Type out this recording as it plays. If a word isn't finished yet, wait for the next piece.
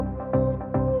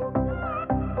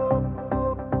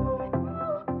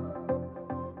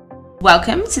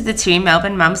Welcome to the Two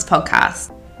Melbourne Mums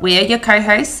podcast. We are your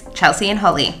co-hosts, Chelsea and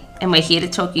Holly, and we're here to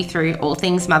talk you through all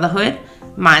things motherhood,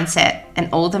 mindset, and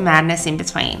all the madness in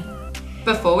between.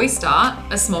 Before we start,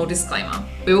 a small disclaimer.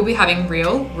 We will be having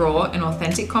real, raw, and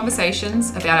authentic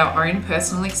conversations about our own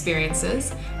personal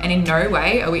experiences, and in no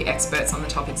way are we experts on the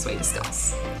topics we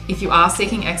discuss. If you are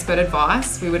seeking expert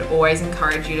advice, we would always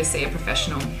encourage you to see a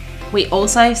professional. We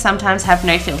also sometimes have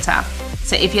no filter,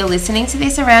 so if you're listening to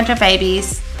this around your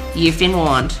babies, you've been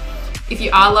warned. If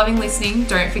you are loving listening,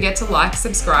 don't forget to like,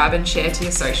 subscribe, and share to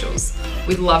your socials.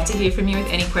 We'd love to hear from you with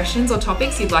any questions or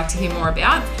topics you'd like to hear more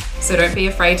about, so don't be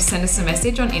afraid to send us a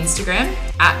message on Instagram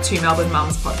at 2 Melbourne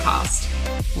Mums Podcast.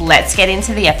 Let's get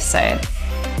into the episode.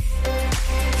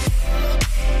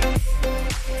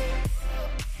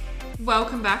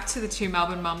 Welcome back to the 2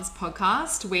 Melbourne Mums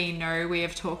Podcast. We know we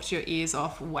have talked your ears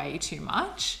off way too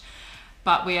much,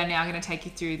 but we are now going to take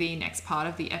you through the next part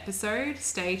of the episode.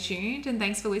 Stay tuned and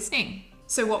thanks for listening.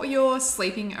 So what were your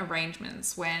sleeping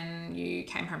arrangements when you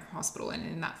came home from hospital and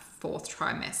in that 4th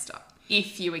trimester?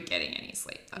 If you were getting any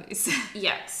sleep, that is.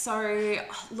 Yeah, so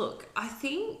look, I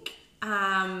think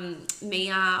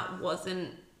Mia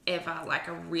wasn't ever like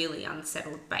a really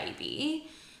unsettled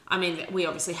baby. I mean, we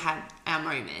obviously had our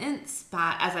moments,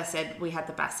 but as I said, we had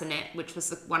the bassinet, which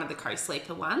was one of the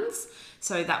co-sleeper ones.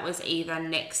 So that was either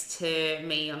next to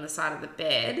me on the side of the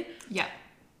bed. Yeah.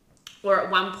 Or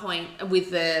at one point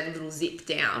with the little zip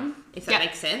down, if that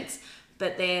makes sense.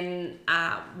 But then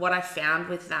what I found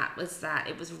with that was that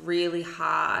it was really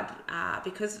hard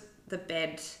because the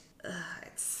bed,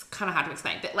 it's kind of hard to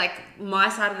explain, but like my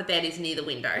side of the bed is near the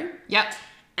window. Yep.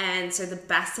 And so the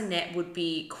bassinet would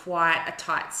be quite a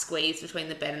tight squeeze between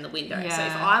the bed and the window. Yeah. So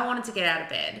if I wanted to get out of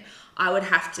bed, I would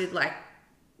have to like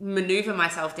maneuver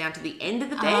myself down to the end of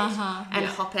the bed and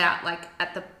hop out like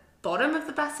at the bottom of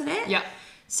the bassinet. Yeah.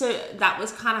 So that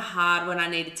was kind of hard when I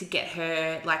needed to get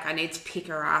her, like I need to pick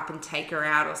her up and take her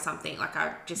out or something. Like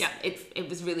I just, it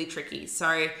was really tricky.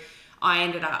 So I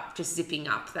ended up just zipping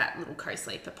up that little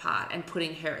co-sleeper part and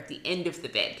putting her at the end of the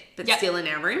bed, but still in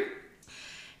our room.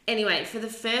 Anyway, for the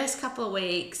first couple of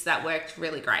weeks, that worked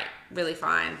really great, really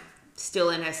fine.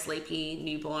 Still in her sleepy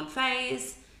newborn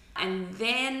phase. And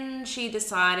then she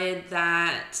decided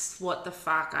that, what the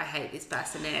fuck, I hate this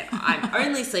bassinet. I'm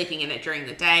only sleeping in it during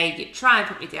the day. You try and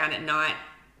put me down at night.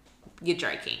 You're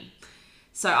joking.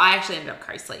 So I actually ended up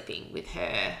co-sleeping with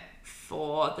her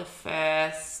for the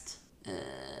first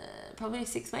probably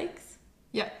 6 weeks.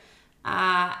 Yeah.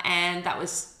 And that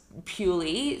was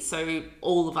purely so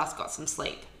all of us got some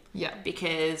sleep. Yeah.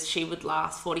 Because she would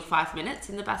last 45 minutes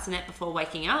in the bassinet before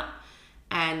waking up,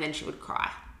 and then she would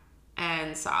cry.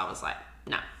 And so I was like,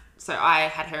 no. So I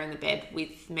had her in the bed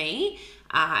with me,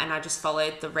 and I just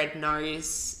followed the red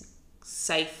nose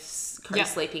safe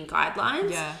co-sleeping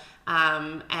guidelines. Yeah.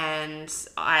 And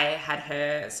I had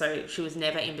her, so she was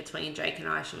never in between Jake and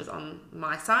I. She was on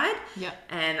my side. Yeah.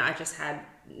 And I just had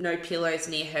no pillows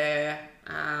near her.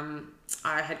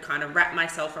 I had kind of wrapped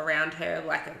myself around her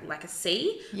like a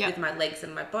C with my legs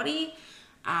and my body.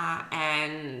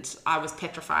 And I was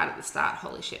petrified at the start.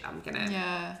 Holy shit, I'm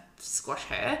gonna squash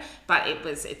her. But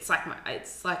it's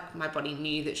like my body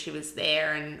knew that she was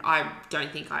there, and I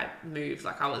don't think I moved.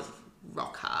 Like I was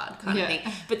rock hard kind of thing.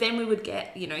 But then we would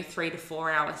get 3 to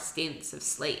 4 hour stints of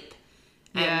sleep,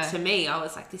 and to me, I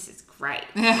was like, this is great.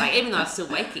 Like even though I was still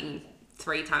waking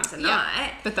 3 times a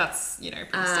night, but that's pretty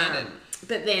standard.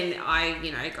 But then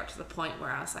I got to the point where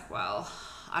I was like, well,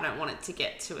 I don't want it to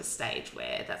get to a stage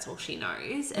where that's all she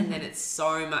knows. And then it's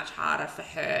so much harder for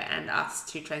her and us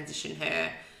to transition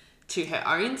her to her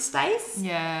own space.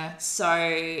 Yeah.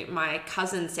 So my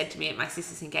cousin said to me at my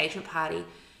sister's engagement party,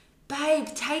 babe,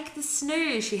 take the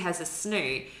snoo. She has a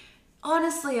snoo.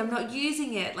 Honestly, I'm not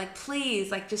using it. Like, please,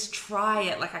 like, just try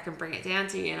it. Like, I can bring it down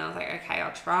to you. And I was like, okay,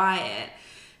 I'll try it.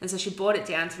 And so she brought it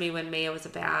down to me when Mia was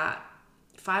about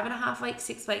 5.5 weeks,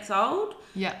 6 weeks old.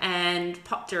 Yeah. And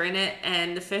popped her in it.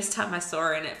 And the first time I saw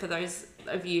her in it, for those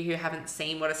of you who haven't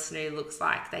seen what a snoo looks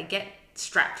like, they get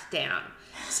strapped down.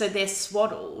 So they're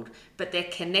swaddled, but they're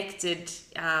connected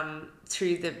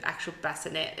to the actual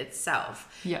bassinet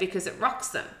itself because it rocks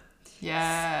them.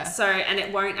 Yeah. So, and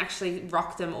it won't actually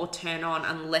rock them or turn on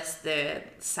unless the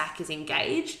sack is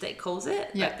engaged, it calls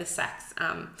it. Yeah. Like the sack's,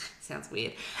 sounds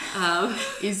weird.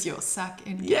 Is your sack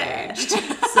engaged?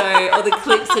 Yeah. So, or the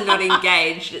clips are not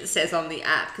engaged, it says on the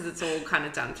app, because it's all kind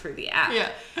of done through the app.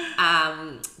 Yeah.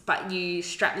 But you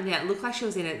strap them down. It looked like she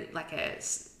was in a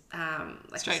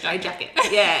straight jacket.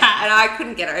 Yeah. And I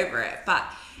couldn't get over it. But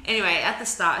anyway, at the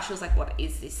start, she was like, what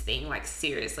is this thing? Like,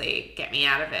 seriously, get me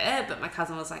out of it. But my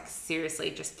cousin was like,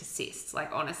 seriously, just persist. Like,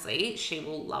 honestly, she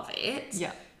will love it.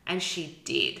 Yeah. And she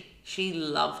did. She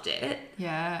loved it.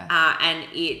 Yeah. And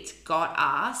it got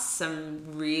us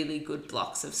some really good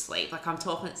blocks of sleep. Like I'm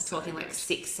talking like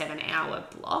 6-7 hour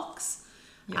blocks,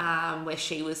 where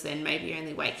she was then maybe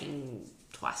only waking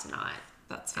twice a night.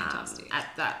 That's fantastic. At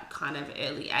that kind of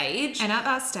early age. And at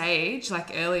that stage,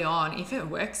 like early on, if it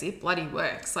works, it bloody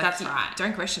works. Like, that's right.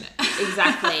 Don't question it.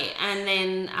 Exactly. And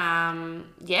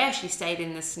then, she stayed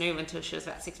in the snoo until she was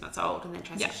about 6 months old and then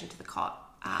transitioned to the cot.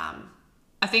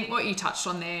 I think what you touched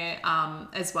on there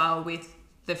as well with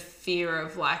the fear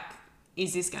of like,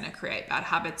 is this going to create bad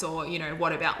habits or, you know,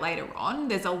 what about later on?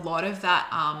 There's a lot of that,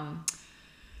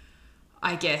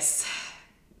 I guess,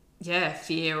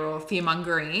 fear or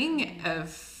fear-mongering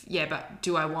of, but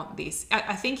do I want this?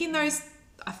 I think I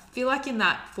feel like in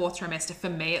that 4th trimester,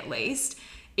 for me at least,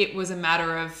 it was a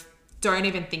matter of don't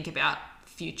even think about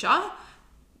future.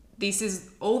 This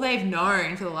is all they've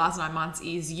known for the last 9 months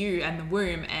is you and the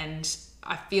womb. And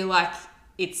I feel like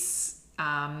it's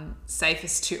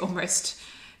safest to almost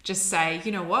just say,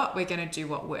 you know what, we're going to do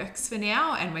what works for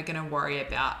now and we're going to worry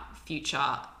about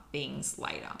future things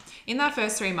later. In that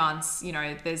first 3 months, you know,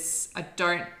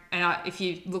 if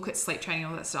you look at sleep training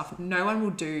and all that stuff, no one will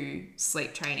do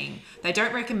sleep training. They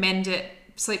don't recommend it.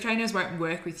 Sleep trainers won't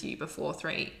work with you before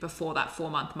that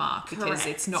 4-month mark because Correct.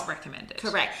 It's not recommended.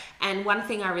 Correct. And one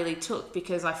thing I really took,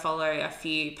 because I follow a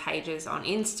few pages on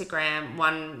Instagram,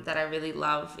 one that I really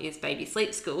love is Baby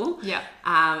Sleep School. Yeah.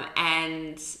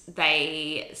 And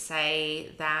they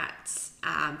say that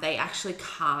they actually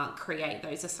can't create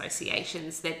those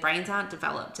associations. Their brains aren't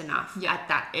developed enough at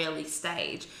that early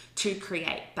stage to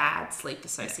create bad sleep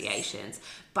associations. Yes.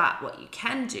 But what you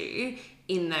can do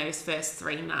in those first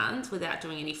 3 months without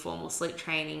doing any formal sleep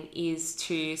training is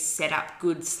to set up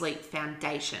good sleep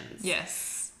foundations.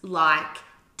 Yes. Like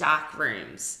dark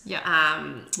rooms.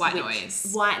 White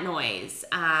noise. White noise.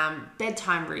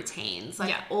 Bedtime routines.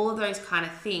 Like all of those kind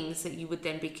of things that you would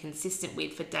then be consistent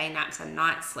with for day naps and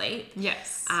night sleep.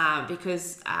 Yes.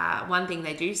 Because one thing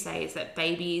they do say is that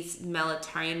babies'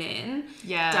 melatonin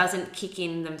doesn't kick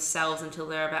in themselves until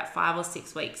they're about 5 or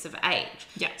 6 weeks of age.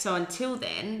 Yeah. So until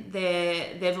then,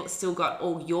 they've still got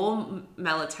all your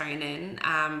melatonin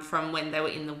from when they were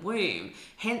in the womb.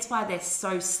 Hence why they're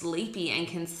so sleepy and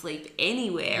can sleep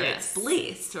anywhere. Yes. It's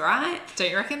bliss, right? Don't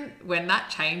you reckon when that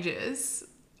changes,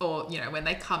 or, you know, when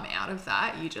they come out of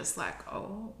that, you just like,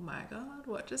 oh my God,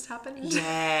 what just happened?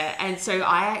 Yeah. And so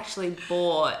I actually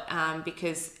bought,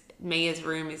 because Mia's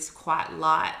room is quite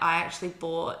light, I actually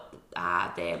bought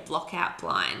their blockout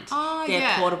blind.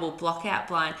 Their portable blockout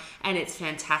blind. And it's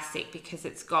fantastic because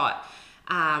it's got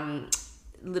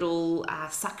little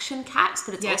suction caps,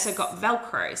 but it's also got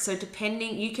Velcro. So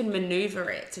depending, you can maneuver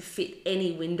it to fit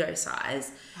any window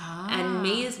size. And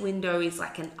Mia's window is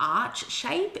like an arch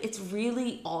shape. It's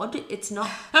really odd. It's not...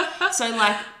 So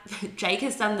like Jake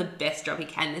has done the best job he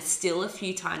can. There's still a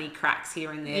few tiny cracks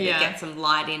here and there that get some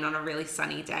light in on a really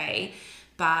sunny day.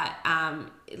 But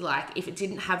like if it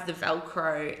didn't have the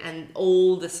Velcro and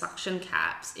all the suction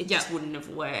caps, it just wouldn't have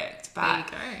worked. But there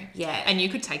you go. Yeah. And you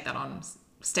could take that on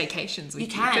staycations with you.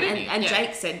 Can. And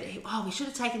Jake said, oh, we should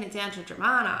have taken it down to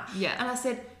Dramana. Yeah. And I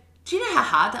said, do you know how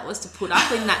hard that was to put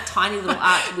up in that tiny little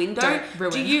arch window? Don't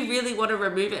ruin. Do you really want to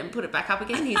remove it and put it back up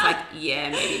again? He's like,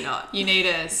 yeah, maybe not. You need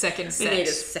a second set. We need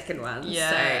a second one.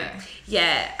 Yeah.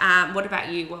 So, what about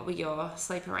you? What were your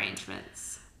sleep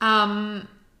arrangements?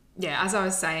 As I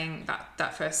was saying,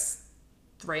 that first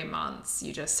 3 months,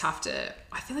 you just have to,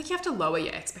 I feel like you have to lower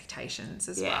your expectations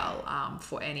as well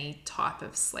for any type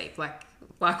of sleep. Like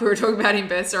we were talking about in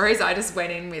birth stories, I just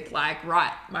went in with like,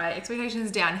 right, my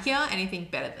expectations down here, anything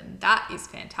better than that is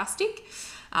fantastic.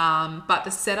 But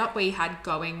the setup we had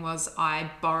going was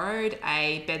I borrowed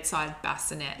a bedside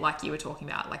bassinet, like you were talking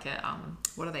about, like a,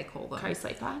 what do they call them?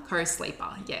 Co-sleeper.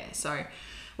 Co-sleeper, yeah. So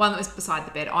one that was beside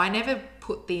the bed. I never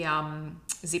put the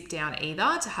zip down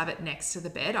either to have it next to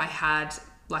the bed. I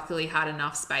luckily had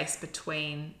enough space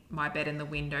between my bed and the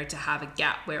window to have a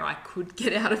gap where I could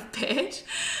get out of bed.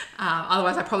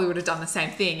 Otherwise, I probably would have done the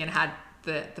same thing and had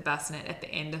the bassinet at the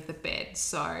end of the bed.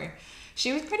 So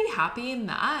she was pretty happy in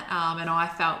that. And I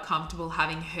felt comfortable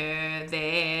having her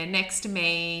there next to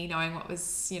me, knowing what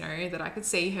was, that I could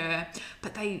see her.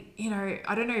 But they,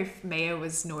 I don't know if Mia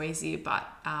was noisy, but,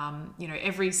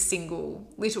 every single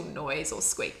little noise or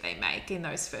squeak they make in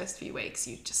those first few weeks,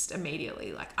 you just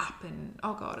immediately like up and,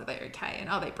 oh God, are they okay? And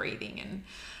are they breathing? And,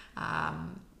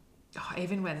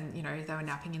 even when, they were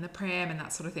napping in the pram and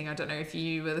that sort of thing. I don't know if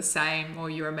you were the same or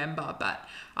you remember, but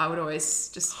I would always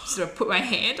just sort of put my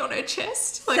hand on her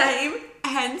chest. Same.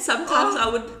 And sometimes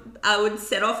I would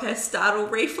set off her startle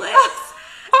reflex.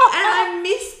 I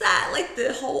miss that, like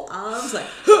the whole arms, like.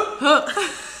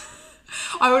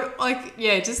 I would like,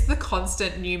 yeah, just the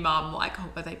constant new mum, like, oh,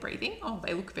 are they breathing? Oh,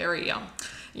 they look very,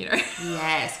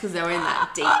 Yes, because they were in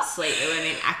that deep sleep. They weren't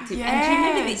in active. Yes. And do you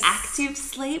remember the active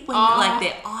sleep when like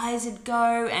their eyes would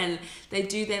go and they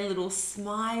do their little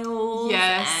smiles?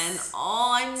 Yes. And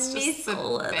I miss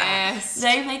all of that.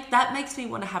 That makes me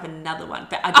want to have another one,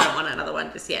 but I don't want another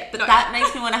one just yet. But that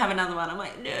makes me want to have another one. I'm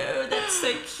like, no, that's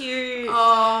so cute.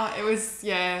 Oh, it was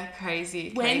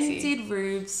crazy. When did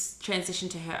Rubes transition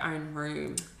to her own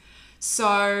room?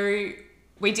 So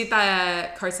we did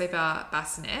the co-sleeper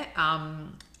bassinet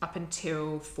up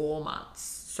until 4 months.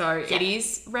 So it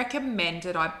is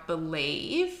recommended, I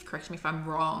believe, correct me if I'm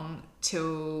wrong,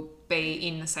 to be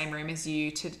in the same room as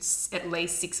you to at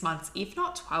least 6 months, if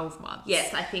not 12 months.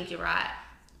 Yes, I think you're right.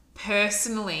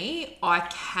 Personally, I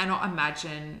cannot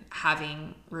imagine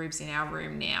having Rubes in our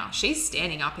room now. She's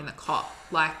standing up in the cot.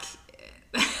 Like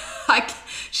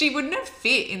she wouldn't have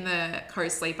fit in the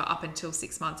co-sleeper up until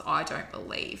 6 months, I don't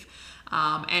believe.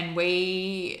 And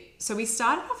we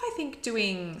started off, I think,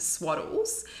 doing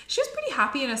swaddles. She was pretty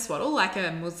happy in a swaddle, like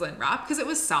a muslin wrap, because it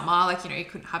was summer, like, you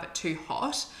couldn't have it too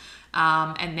hot.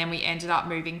 And then we ended up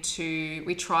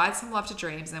we tried some Love to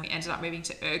Dreams, and then we ended up moving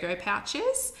to ergo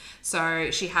pouches. So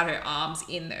she had her arms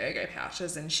in the ergo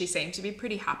pouches and she seemed to be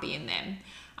pretty happy in them.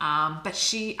 But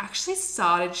she actually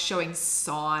started showing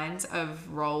signs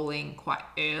of rolling quite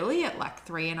early at like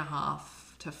 3.5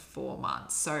 to 4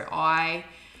 months. So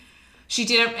she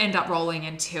didn't end up rolling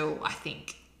until I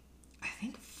think I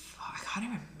can't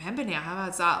even remember now. How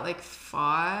was that? Like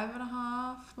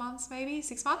 5.5 months, maybe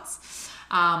 6 months.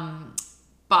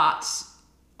 But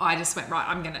I just went, right,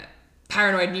 I'm gonna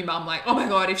paranoid new mum, like, oh my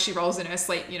God, if she rolls in her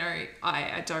sleep,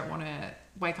 I don't want to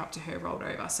wake up to her rolled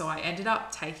over. So I ended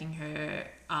up taking her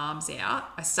arms out.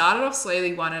 I started off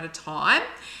slowly, one at a time.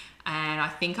 And I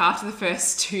think after the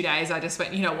first 2 days, I just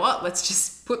went, you know what, let's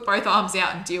just put both arms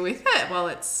out and deal with it while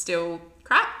it's still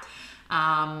crap.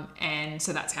 And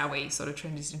so that's how we sort of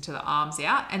transitioned to the arms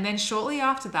out. And then shortly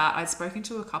after that, I'd spoken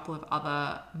to a couple of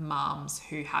other mums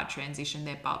who had transitioned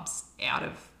their bubs out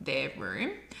of their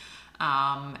room,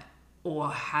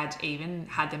 or had even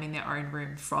had them in their own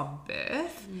room from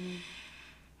birth.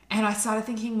 And I started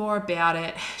thinking more about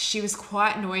it. She was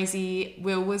quite noisy.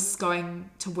 Will was going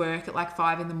to work at like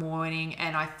 5 a.m,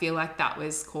 and I feel like that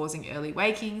was causing early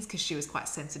wakings because she was quite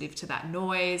sensitive to that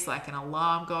noise, like an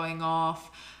alarm going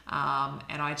off.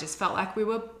 And I just felt like we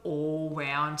were all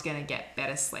round going to get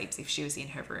better sleeps if she was in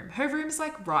her room. Her room's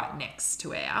like right next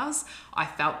to ours. I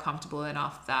felt comfortable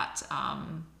enough that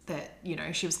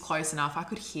she was close enough. I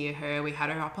could hear her. We had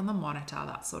her up on the monitor,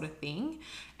 that sort of thing.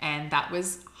 And that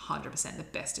was 100% the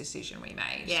best decision we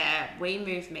made. Yeah, we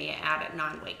moved Mia out at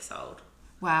 9 weeks old.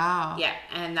 Wow. Yeah,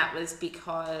 and that was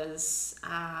because,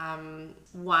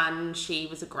 one, she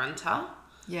was a grunter.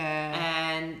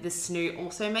 Yeah. And the snoot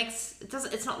also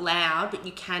it's not loud, but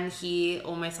you can hear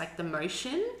almost like the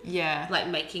motion. Yeah. Like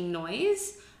making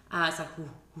noise. It's like, whoo,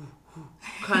 whoo, whoo,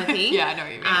 kind of thing. Yeah, I know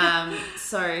what you mean.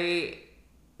 So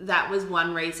that was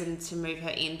one reason to move her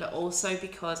in, but also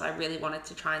because I really wanted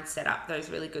to try and set up those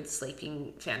really good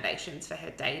sleeping foundations for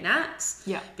her day naps.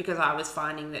 Yeah. Because I was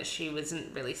finding that she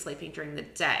wasn't really sleeping during the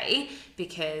day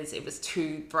because it was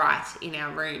too bright in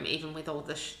our room, even with all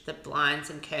the blinds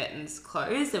and curtains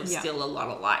closed. There was still a lot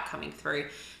of light coming through.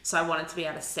 So I wanted to be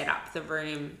able to set up the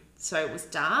room so it was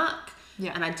dark.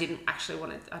 Yeah. And I didn't actually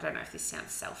want to, I don't know if this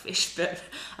sounds selfish, but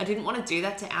I didn't want to do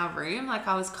that to our room. Like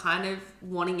I was kind of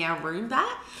wanting our room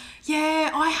back. Yeah,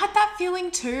 I had that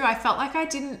feeling too. I felt like I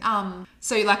didn't,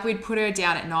 so like we'd put her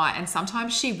down at night and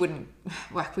sometimes she wouldn't,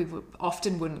 like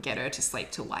often wouldn't get her to sleep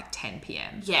till like 10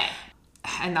 p.m. Yeah.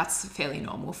 And that's fairly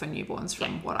normal for newborns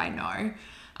from what I know.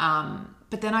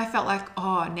 But then I felt like,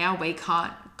 oh, now we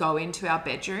can't go into our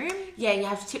bedroom. Yeah, you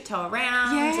have to tiptoe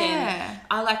around. Yeah. And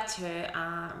I like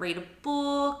to read a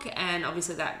book, and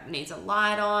obviously that needs a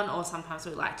light on, or sometimes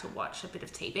we like to watch a bit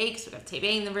of TV because we've got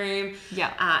TV in the room.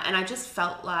 Yeah. And I just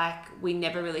felt like we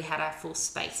never really had our full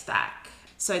space back.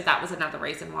 So that was another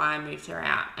reason why I moved her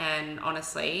out. And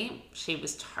honestly, she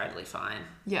was totally fine.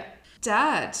 Yeah.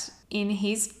 Dad, in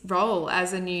his role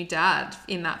as a new dad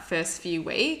in that first few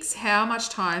weeks, how much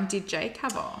time did Jake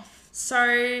have off?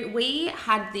 So we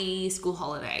had the school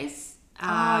holidays.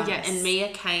 Yes. And Mia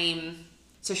came,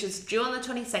 so she was due on the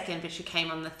 22nd, but she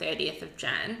came on the 30th of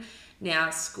Jan.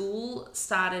 Now, school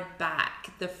started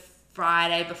back the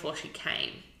Friday before she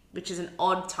came, which is an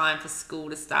odd time for school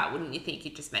to start. Wouldn't you think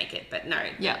you'd just make it? But no,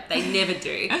 they never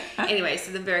do. Anyway,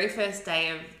 so the very first day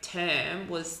of term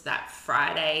was that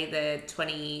Friday, the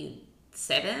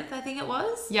 27th, I think it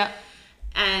was. Yeah.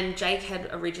 And Jake had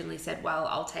originally said, well,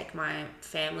 I'll take my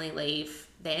family leave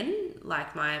then,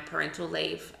 like my parental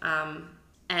leave,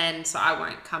 and so I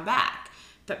won't come back.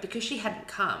 But because she hadn't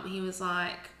come, he was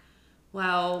like,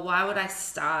 well, why would I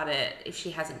start it if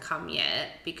she hasn't come yet?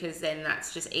 Because then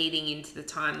that's just eating into the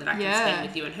time that I can spend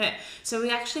with you and her. So we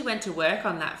actually went to work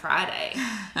on that Friday,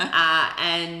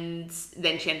 and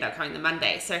then she ended up coming the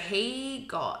Monday. So he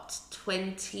got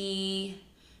 20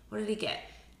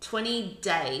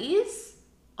 days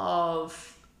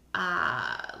of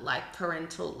like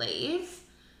parental leave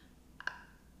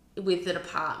with the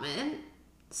department.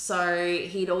 So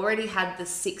he'd already had the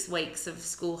 6 weeks of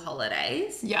school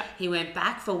holidays. Yeah. He went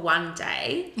back for 1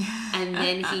 day, and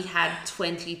then he had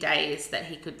 20 days that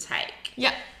he could take.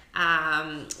 Yeah.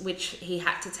 Which he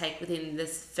had to take within the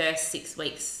first 6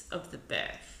 weeks of the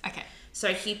birth. Okay.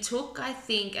 So he took, I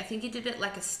think he did it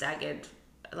like a staggered,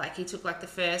 like he took like the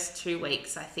first 2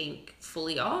 weeks, I think,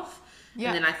 fully off.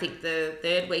 Yeah. And then I think the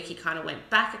 3rd week he kind of went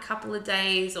back a couple of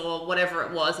days or whatever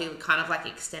it was. He kind of like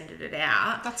extended it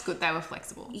out. That's good. They were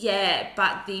flexible. Yeah,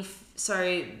 but the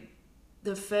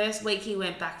first week he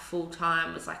went back full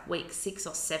time was like week 6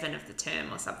 or 7 of the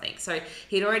term or something. So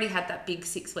he'd already had that big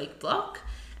 6-week block,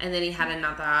 and then he had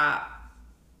another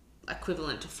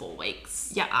equivalent to 4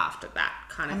 weeks after that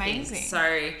kind of thing.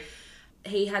 So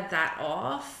he had that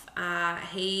off.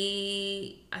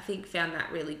 He, I think, found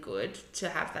that really good to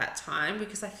have that time,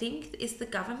 because I think, is the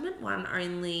government one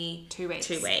only 2 weeks?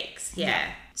 2 weeks,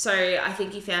 yeah. So I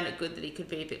think he found it good that he could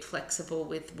be a bit flexible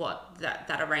with what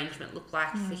that arrangement looked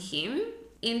like for him.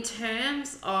 In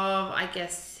terms of, I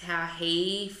guess, how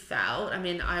he felt, I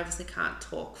mean, I obviously can't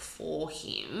talk for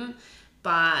him,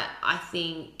 but I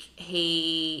think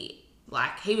he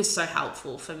was so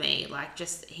helpful for me, like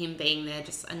just him being there,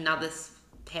 just another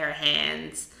pair of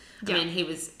hands. I mean,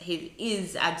 he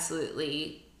is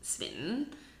absolutely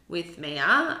smitten with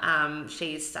Mia.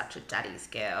 She's such a daddy's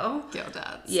girl. Girl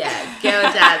dads. Yeah, girl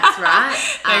dads, right?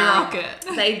 They rock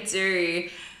it. They do.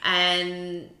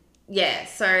 And yeah,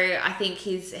 so I think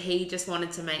he just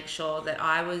wanted to make sure that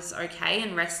I was okay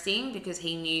and resting, because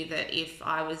he knew that if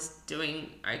I was doing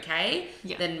okay,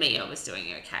 then Mia was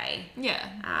doing okay.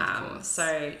 Yeah, of course.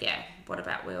 So yeah, what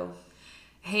about Will?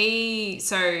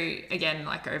 So again,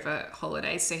 like over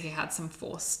holidays, so he had some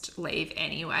forced leave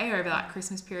anyway over that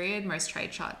Christmas period. Most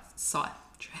trade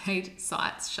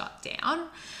sites shut down.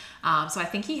 So I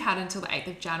think he had until the 8th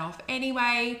of Jan off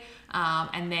anyway.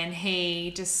 And then he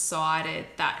decided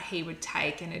that he would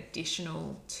take an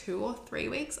additional 2 or 3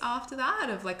 weeks after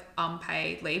that of like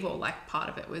unpaid leave, or like part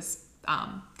of it was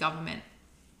government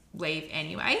leave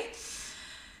anyway.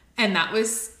 And that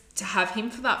was to have him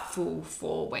for that full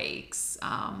 4 weeks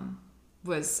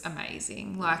was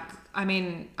amazing. Like, I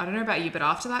mean, I don't know about you, but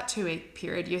after that 2-week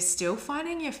period, you're still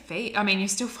finding your feet. I mean, you're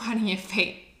still finding your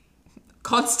feet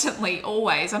constantly,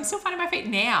 always. I'm still finding my feet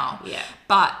now. Yeah.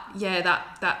 But yeah,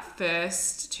 that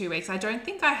first 2 weeks, I don't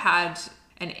think I had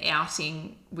an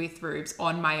outing with Rubes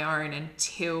on my own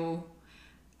until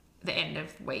the end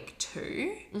of week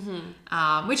 2,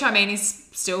 which I mean is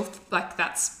still like,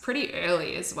 that's pretty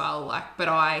early as well. Like, but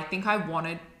I think I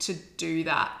wanted to do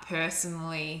that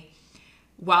personally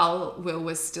while Will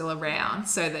was still around,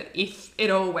 so that if it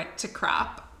all went to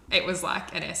crap, it was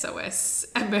like an SOS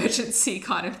emergency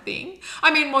kind of thing.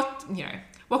 I mean, what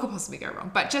could possibly go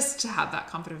wrong? But just to have that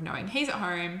comfort of knowing he's at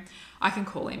home, I can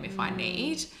call him if I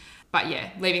need. But yeah,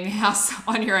 leaving the house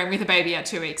on your own with a baby at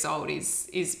 2 weeks old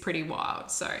is pretty wild.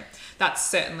 So that's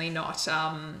certainly not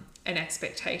an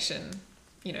expectation,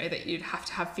 that you'd have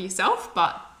to have for yourself.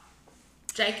 But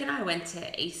Jake and I went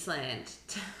to Eastland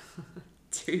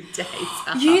 2 days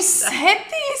after. You said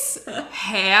this.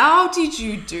 How did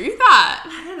you do that?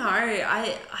 I don't know.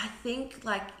 I think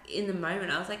like in the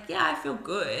moment I was like, yeah, I feel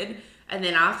good. And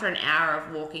then after an hour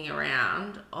of walking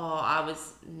around, I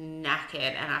was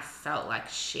knackered and I felt like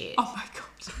shit. Oh my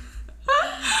God.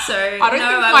 So I don't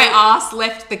think my ass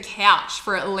left the couch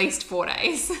for at least 4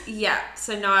 days. Yeah.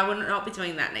 So no, I will not be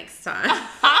doing that next time.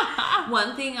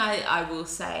 One thing I will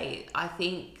say, I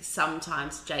think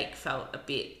sometimes Jake felt a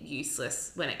bit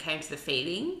useless when it came to the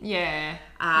feeding. Yeah.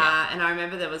 And I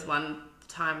remember there was one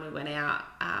time we went out,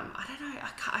 I don't know,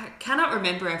 I cannot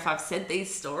remember if I've said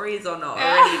these stories or not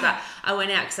already, but I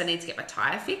went out because I needed to get my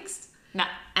tyre fixed. No.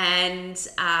 And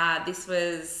this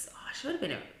was, I should have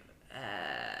been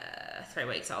 3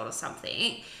 weeks old or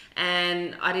something,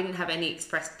 and I didn't have any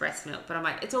expressed breast milk, but I'm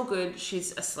like, it's all good,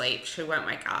 she's asleep, she won't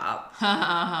wake up.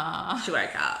 She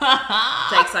woke up.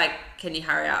 Jake's like, can you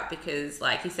hurry up, because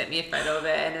like he sent me a photo of her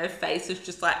and her face was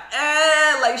just like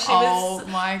she was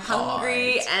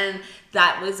hungry. And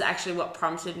that was actually what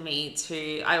prompted me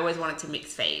to, I always wanted to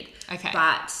mix feed. Okay.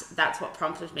 But that's what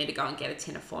prompted me to go and get a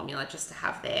tin of formula just to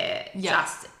have there,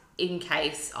 just in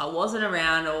case I wasn't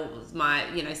around or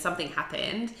something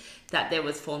happened, that there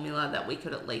was formula that we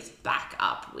could at least back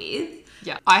up with.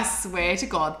 Yeah. I swear to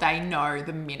God, they know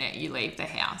the minute you leave the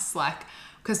house. Like,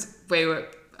 because we were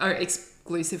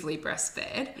exclusively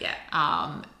breastfed. Yeah.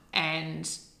 And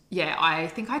yeah, I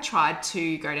think I tried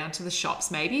to go down to the shops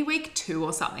maybe week 2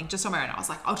 or something, just on my own. I was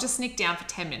like, I'll just sneak down for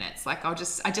 10 minutes. Like, I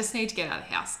just need to get out of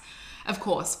the house. Of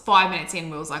course, 5 minutes in,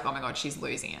 Will's like, oh my God, she's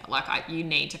losing it. Like, you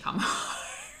need to come home.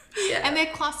 Yeah. And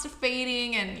they're cluster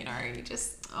feeding and, you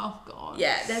just, oh God.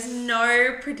 Yeah, there's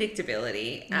no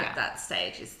predictability at that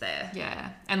stage, is there? Yeah.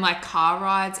 And like car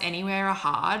rides anywhere are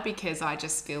hard because I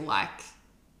just feel like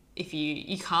if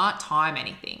you can't time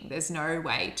anything, there's no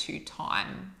way to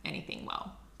time anything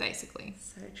well, basically.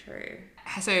 So true.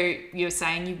 So you were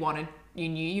saying you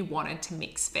knew you wanted to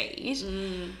mix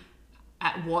feed.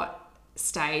 At what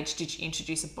stage did you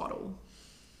introduce a bottle?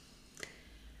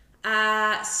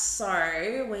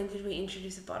 So when did we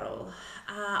introduce a bottle?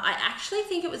 I actually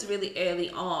think it was really early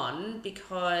on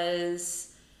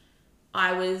because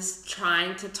I was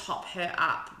trying to top her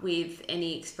up with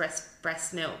any express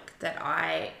breast milk that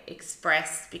I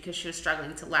expressed because she was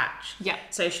struggling to latch. Yeah.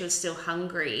 So she was still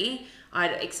hungry.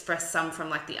 I'd express some from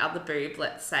like the other boob,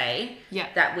 let's say,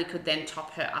 that we could then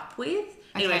top her up with.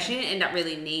 Anyway, she didn't end up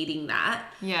really needing that,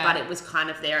 but it was kind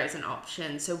of there as an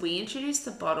option. So we introduced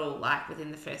the bottle like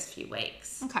within the first few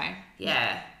weeks. Okay.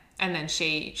 Yeah. And then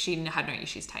she had no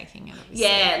issues taking it, obviously.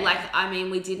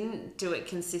 Yeah, we didn't do it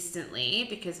consistently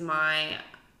because I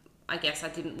guess I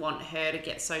didn't want her to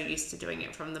get so used to doing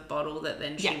it from the bottle that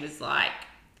then she was like,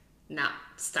 nah,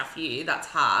 stuff you, that's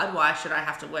hard. Why should I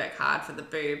have to work hard for the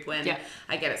boob when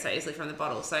I get it so easily from the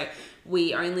bottle? So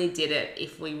we only did it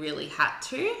if we really had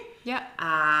to. Yeah.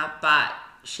 But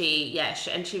she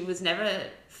was never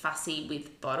fussy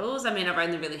with bottles. I mean, I've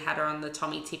only really had her on the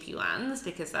Tommy Tippy ones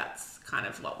because that's kind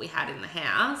of what we had in the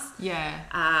house. Yeah.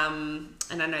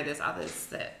 And I know there's others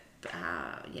that,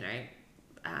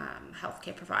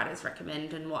 healthcare providers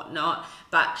recommend and whatnot,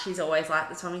 but she's always liked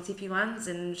the Tommy Tippy ones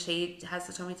and she has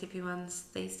the Tommy Tippy ones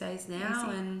these days now.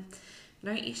 Amazing. And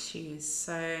no issues.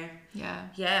 So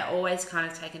yeah, always kind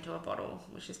of taken to a bottle,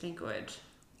 which has been good.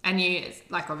 And you,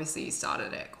 like, obviously you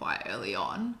started it quite early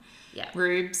on. Yeah.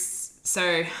 Rubes.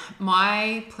 So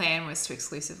my plan was to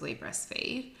exclusively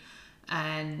breastfeed,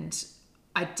 and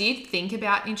I did think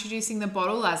about introducing the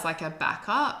bottle as like a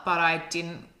backup, but I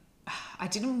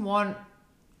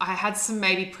had some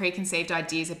maybe preconceived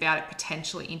ideas about it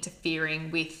potentially interfering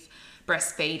with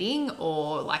breastfeeding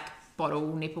or like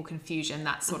bottle nipple confusion,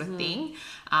 that sort of thing.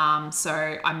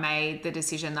 So I made the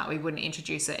decision that we wouldn't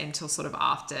introduce it until sort of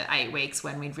after 8 weeks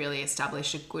when we'd really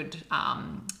established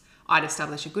I'd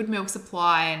established a good milk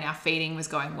supply and our feeding was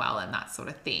going well and that sort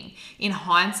of thing. In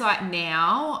hindsight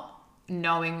now,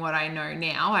 knowing what I know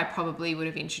now, I probably would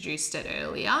have introduced it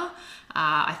earlier.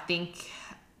 I think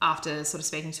after sort of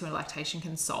speaking to a lactation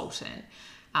consultant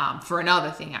for another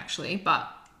thing actually, but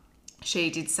she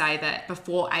did say that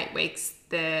before 8 weeks,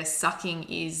 the sucking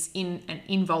is in an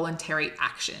involuntary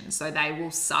action. So they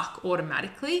will suck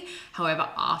automatically. However,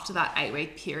 after that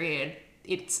 8-week period,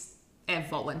 it's a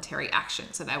voluntary action.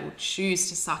 So they will choose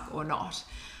to suck or not.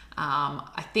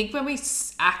 I think when we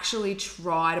actually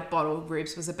tried a bottle,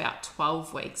 Rubes was about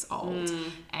 12 weeks old.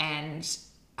 And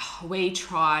we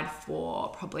tried for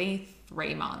probably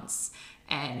 3 months.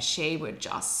 And she would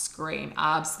just scream,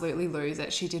 absolutely lose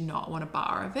it. She did not want a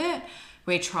bar of it.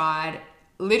 We tried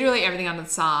literally everything under the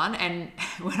sun. And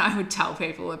when I would tell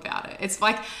people about it, it's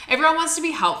like everyone wants to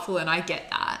be helpful and I get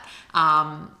that.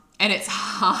 And it's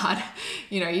hard,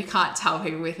 you can't tell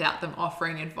people without them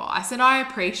offering advice. And I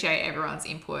appreciate everyone's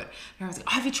input. Everyone's like,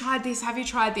 have you tried this? Have you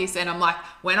tried this? And I'm like,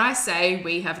 when I say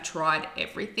we have tried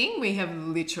everything, we have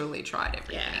literally tried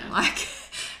everything. Yeah. Like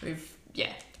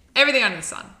everything under the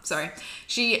sun. So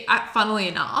she, funnily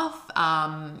enough,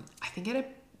 I think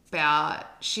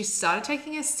she started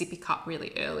taking a sippy cup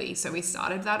really early. So we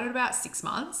started that at about 6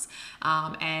 months.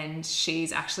 And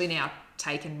she's actually now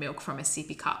taken milk from a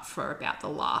sippy cup for about the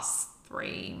last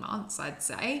 3 months, I'd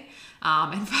say.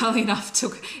 And funnily enough,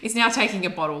 is now taking a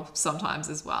bottle sometimes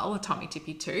as well, a Tommy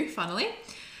Tippy too, funnily.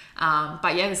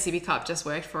 But yeah, the sippy cup just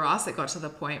worked for us. It got to the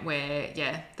point where,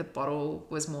 the bottle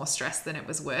was more stress than it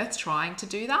was worth trying to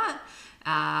do that.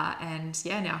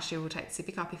 Now she will take the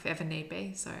sippy cup if ever need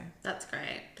be. So that's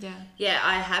great. Yeah. Yeah,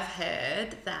 I have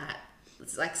heard that,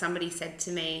 like somebody said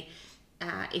to me,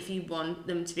 if you want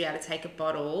them to be able to take a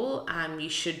bottle, you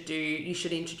should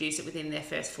introduce it within their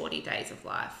first 40 days of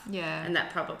life. Yeah. And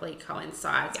that probably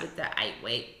coincides with the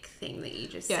 8-week thing that you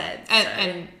just said.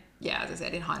 And yeah, as I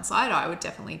said, in hindsight, I would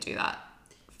definitely do that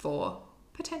for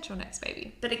potential next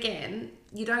baby. But again,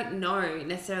 you don't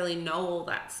necessarily know all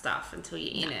that stuff until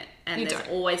you're in it. And there's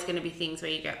always going to be things where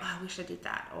you go, oh, I wish I did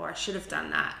that, or I should have done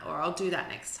that, or I'll do that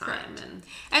next time.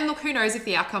 And look, who knows if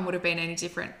the outcome would have been any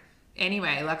different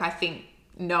anyway. Like, I think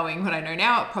knowing what I know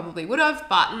now, it probably would have,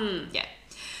 but yeah,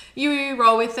 you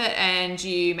roll with it and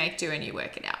you make do and you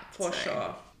work it out. For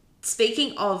sure.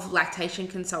 Speaking of lactation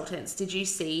consultants, did you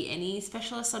see any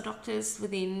specialists or doctors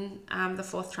within the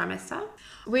 4th trimester?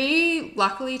 We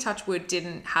luckily, touch wood,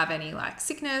 didn't have any like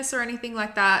sickness or anything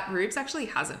like that. Rubes actually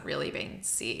hasn't really been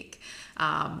sick.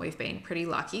 We've been pretty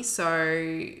lucky. So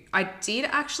I did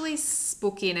actually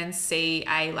book in and see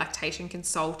a lactation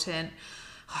consultant.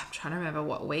 I'm trying to remember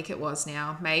what week it was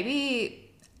now.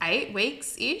 Maybe 8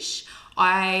 weeks-ish.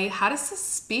 I had a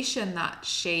suspicion that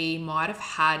she might have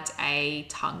had a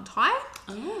tongue tie.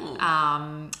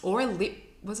 Or a lip.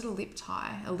 Was it a lip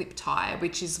tie? A lip tie,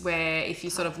 which is where if you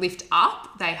sort of lift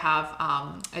up, they have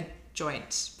a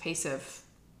joint piece of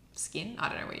skin. I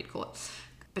don't know what you'd call it.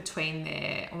 Between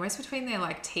their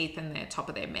like teeth and their top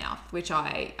of their mouth, which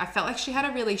I felt like she had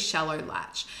a really shallow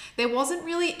latch. There wasn't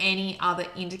really any other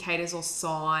indicators or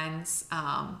signs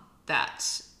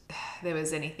that there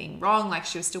was anything wrong. Like,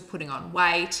 she was still putting on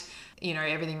weight, you know,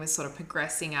 everything was sort of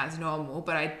progressing as normal,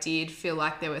 but I did feel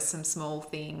like there were some small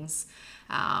things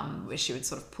where she would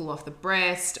sort of pull off the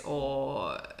breast,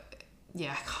 or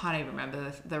I can't even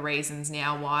remember the reasons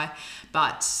now why,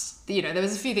 but you know, there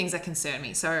was a few things that concerned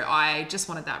me. So I just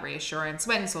wanted that reassurance.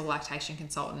 Went and saw a lactation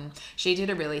consultant. She did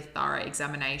a really thorough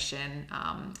examination.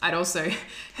 I'd also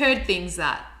heard things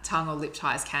that tongue or lip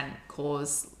ties can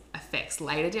cause effects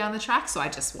later down the track. So I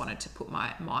just wanted to put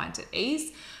my mind at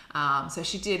ease. So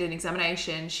she did an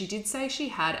examination. She did say she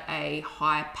had a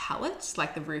high palate,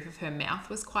 like the roof of her mouth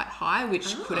was quite high,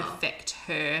 which could affect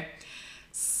her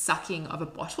sucking of a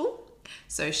bottle.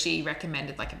 So she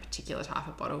recommended like a particular type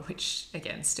of bottle, which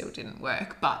again still didn't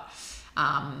work. But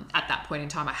at that point in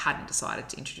time, I hadn't decided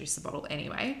to introduce the bottle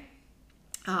anyway.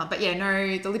 But yeah,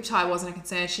 no, the lip tie wasn't a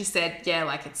concern. She said, yeah,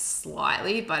 like it's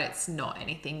slightly, but it's not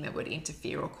anything that would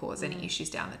interfere or cause any issues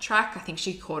down the track. I think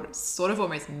she sort of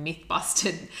almost myth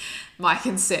busted my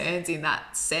concerns in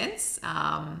that sense.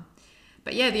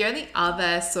 But yeah, the only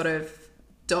other sort of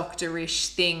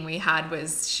doctorish thing we had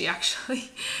was she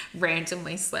actually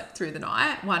randomly slept through the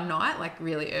night one night, like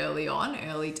really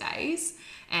early days.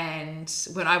 And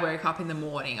when I woke up in the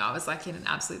morning, I was like in an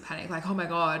absolute panic, like, oh my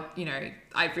God, you know,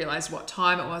 I realized what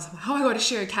time it was. I'm like, oh my God, is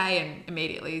she okay? And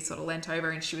immediately sort of leant over,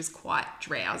 and she was quite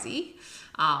drowsy.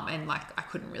 And like, I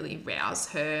couldn't really rouse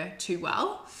her too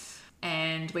well.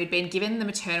 And we'd been given the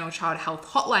maternal child health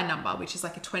hotline number, which is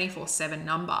like a 24/7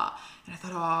 number. And I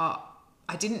thought,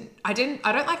 I don't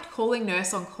like calling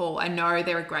nurse on call. I know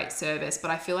they're a great service,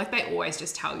 but I feel like they always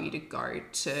just tell you to go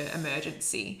to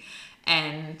emergency.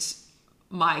 And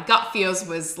my gut feels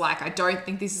was like, I don't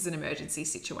think this is an emergency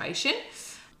situation.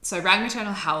 So rang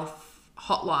maternal health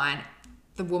hotline.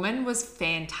 The woman was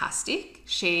fantastic.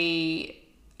 She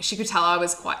could tell I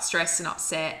was quite stressed and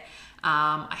upset.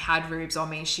 I had rubes on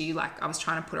me. I was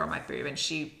trying to put her on my boob, and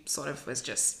she sort of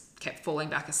kept falling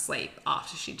back asleep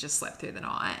after she just slept through the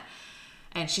night.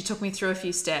 And she took me through a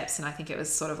few steps, and I think it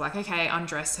was sort of like, okay,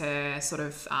 undress her, sort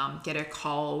of get her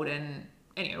cold, and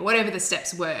anyway, whatever the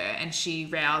steps were. And she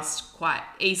roused quite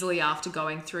easily after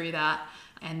going through that.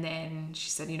 And then she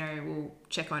said, you know, we'll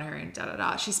check on her and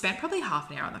da-da-da. She spent probably half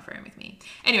an hour on the phone with me.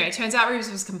 Anyway, it turns out Rubes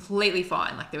was completely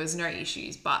fine. Like, there was no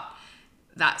issues, but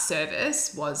that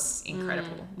service was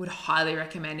incredible. Would highly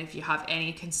recommend if you have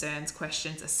any concerns,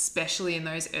 questions, especially in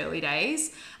those early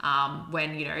days,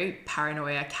 when, you know,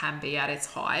 paranoia can be at its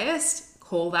highest.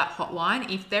 Call that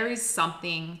hotline. If there is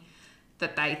something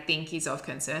that they think is of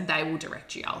concern, they will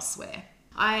direct you elsewhere.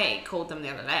 I called them the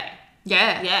other day.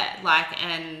 Yeah.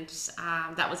 And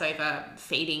that was over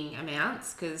feeding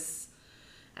amounts, because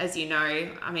as you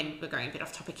know, I mean, we're going a bit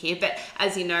off topic here, but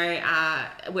as you know,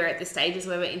 we're at the stages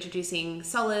where we're introducing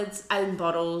solids and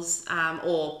bottles,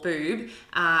 or boob.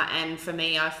 And for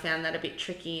me, I found that a bit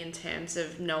tricky in terms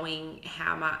of knowing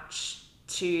how much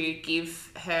to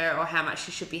give her or how much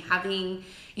she should be having.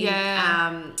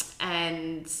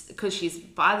 And because she's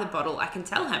by the bottle, I can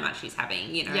tell how much she's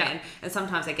having, you know, and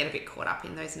sometimes I get a bit caught up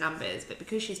in those numbers, but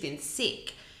because she's been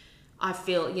sick, I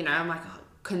feel, you know, I'm like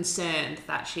concerned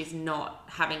that she's not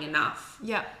having enough.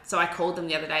 So I called them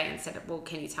the other day and said, well,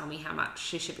 can you tell me how much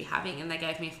she should be having? And they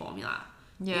gave me a formula.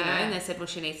 You know, and they said, well,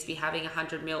 she needs to be having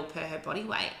 100 ml per her body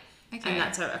weight. Okay. And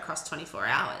that's across 24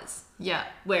 hours. Yeah.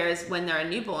 Whereas when they're a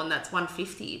newborn, that's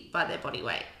 150 by their body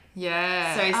weight.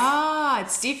 Yeah. So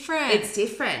it's different. It's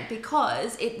different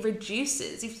because it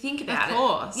reduces, if you think about it. Of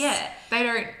course. Yeah. They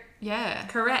don't, yeah.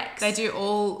 Correct. They do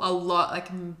a lot, like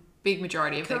big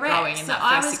majority of their growing in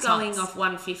that first 6 months. I was going off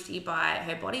 150 by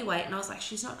her body weight, and I was like,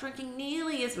 she's not drinking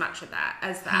nearly as much of that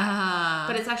as that.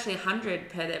 But it's actually 100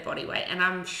 per their body weight, and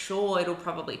I'm sure it'll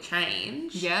probably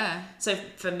change. Yeah. So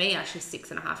for me, actually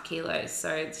 6.5 kilos,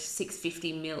 so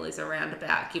 650 mil is around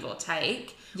about, give or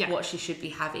take, what she should be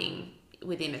having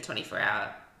within a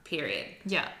 24-hour period.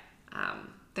 Yeah.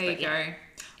 There you go.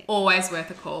 Always worth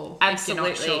a call.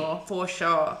 Absolutely. If you're not sure. For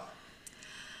sure.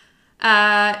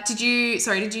 Did you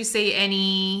see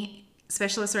any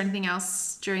specialists or anything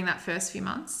else during that first few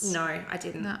months? No, I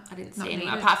didn't. No, I didn't see any.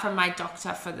 Apart from my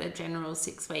doctor for the general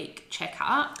 6-week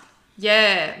checkup.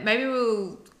 Yeah, maybe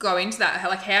we'll go into that.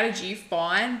 Like, how did you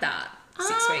find that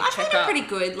 6-week checkup? I found it pretty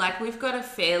good. Like, we've got a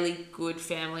fairly good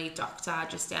family doctor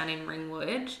just down in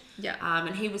Ringwood. Yeah.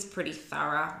 And he was pretty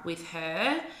thorough with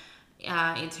her.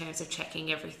 In terms of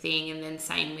checking everything, and then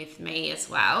same with me as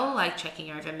well, like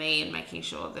checking over me and making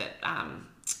sure that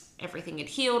everything had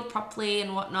healed properly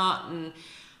and whatnot. And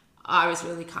I was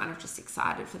really kind of just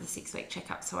excited for the 6-week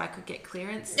checkup so I could get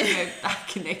clearance to go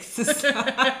back and exercise.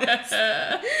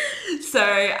 So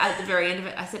at the very end of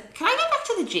it, I said, can I go back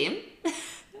to the gym?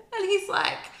 And he's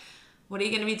like, what are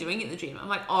you going to be doing at the gym? I'm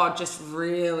like, oh, just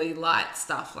really light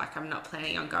stuff. Like, I'm not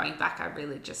planning on going back. I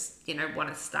really just, want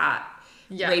to start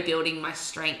rebuilding my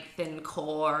strength and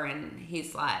core. And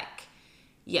he's like,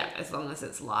 yeah, as long as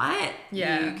it's light, you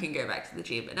can go back to the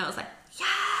gym. And I was like,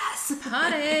 yes,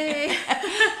 party.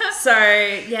 So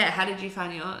yeah, how did you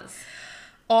find yours?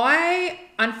 I,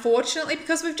 unfortunately,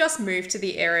 because we've just moved to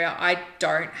the area, I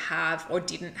don't have or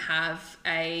didn't have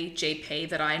a GP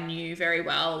that I knew very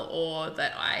well or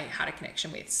that I had a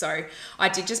connection with. So I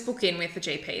did just book in with the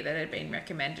GP that had been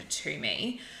recommended to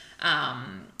me.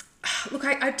 Look,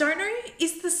 I don't know.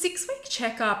 Is the 6-week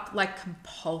checkup like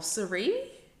compulsory?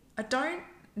 I don't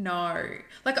know.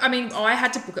 Like, I mean, I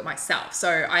had to book it myself. So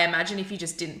I imagine if you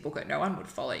just didn't book it, no one would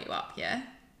follow you up. Yeah.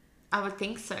 I would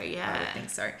think so. Yeah. I would think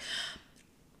so.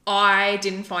 I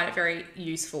didn't find it very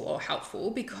useful or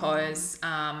helpful because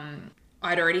I'd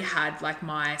already had like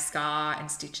my scar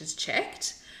and stitches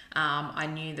checked. I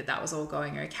knew that was all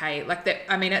going okay. Like that.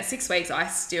 I mean, at 6 weeks, I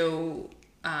still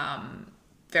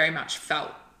very much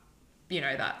felt,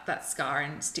 that scar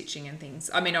and stitching and things.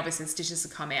 I mean, obviously the stitches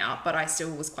had come out, but I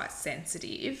still was quite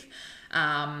sensitive.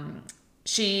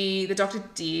 The doctor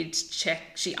did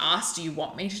check. She asked, do you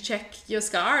want me to check your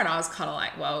scar? And I was kind of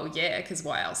like, well, yeah, because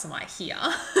why else am I here?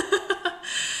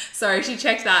 So she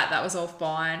checked that. That was all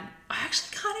fine. I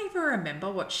actually can't even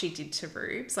remember what she did to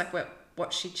Rubes, like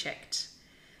what she checked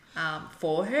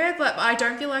for her. But I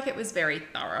don't feel like it was very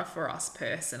thorough for us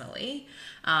personally.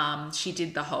 She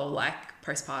did the whole like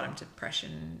postpartum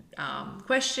depression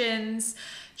questions,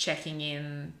 checking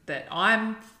in that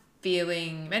I'm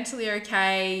feeling mentally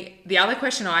okay. The other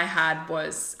question I had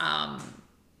was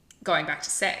going back to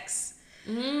sex.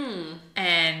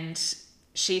 And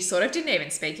she sort of didn't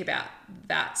even speak about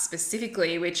that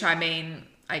specifically, which I mean,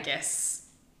 I guess,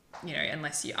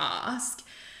 unless you ask.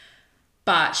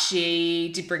 But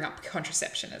she did bring up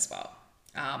contraception as well.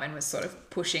 And was sort of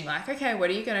pushing like, okay, what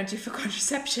are you going to do for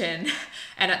contraception?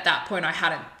 And at that point I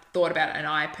hadn't thought about it, and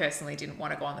I personally didn't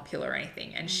want to go on the pill or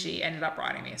anything. And she ended up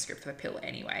writing me a script for the pill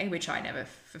anyway, which I never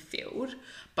fulfilled,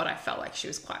 but I felt like she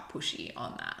was quite pushy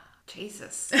on that.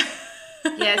 Jesus.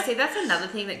 Yeah, see, that's another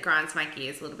thing that grinds my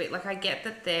gears a little bit. Like, I get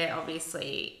that they're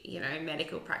obviously,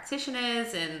 medical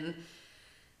practitioners and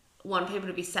want people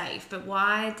to be safe, but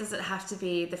why does it have to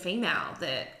be the female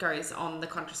that goes on the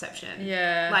contraception?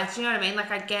 Yeah. Like, do you know what I mean? Like,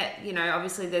 I get,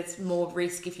 obviously there's more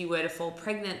risk if you were to fall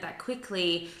pregnant that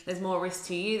quickly. There's more risk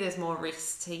to you. There's more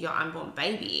risk to your unborn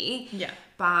baby. Yeah.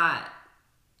 But,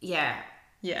 yeah.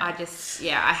 Yeah. I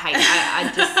hate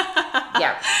it.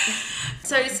 Yeah.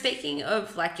 So speaking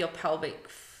of, like, your pelvic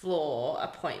floor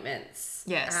appointments.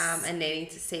 Yes. And needing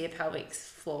to see a pelvic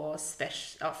floor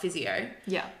physio.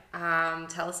 Yeah.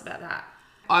 Tell us about that.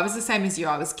 I was the same as you.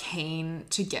 I was keen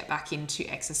to get back into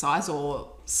exercise,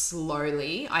 or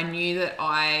slowly. I knew that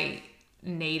I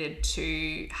needed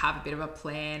to have a bit of a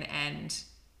plan and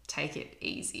take it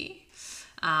easy.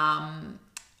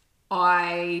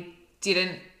 I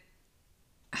didn't,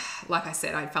 like I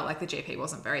said, I felt like the GP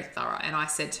wasn't very thorough, and I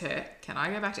said to her, can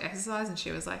I go back to exercise? And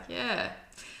she was like, yeah.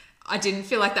 I didn't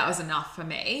feel like that was enough for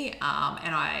me. And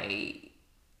I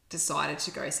decided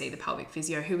to go see the pelvic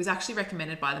physio, who was actually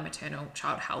recommended by the maternal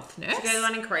child health nurse. Did you go to the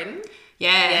one in Croydon?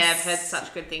 Yes. Yeah, I've heard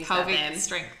such good things about them. Pelvic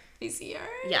strength physio.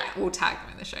 Yeah. We'll tag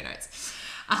them in the show notes.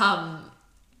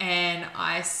 And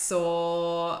I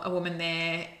saw a woman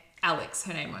there, Alex,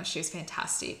 her name was. She was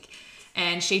fantastic.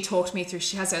 And she talked me through,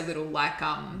 she has her little like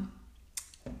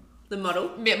the model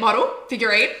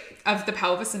figurine of the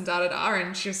pelvis and da-da-da.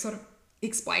 And she was sort of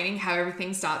explaining how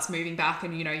everything starts moving back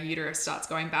and, uterus starts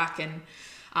going back. And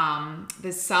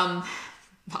there's some,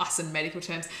 us in medical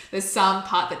terms, there's some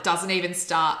part that doesn't even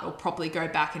start or properly go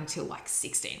back until like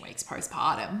 16 weeks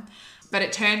postpartum. But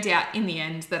it turned out in the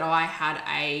end that I had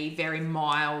a very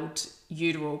mild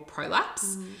uteral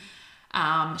prolapse.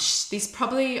 This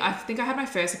probably, I think I had my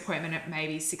first appointment at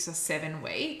maybe 6 or 7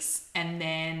 weeks. And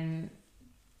then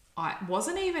it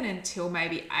wasn't even until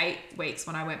maybe 8 weeks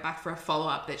when I went back for a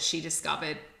follow-up that she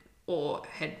discovered or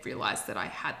had realized that I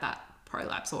had that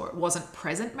prolapse, or it wasn't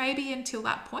present maybe until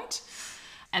that point.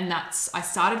 And I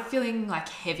started feeling like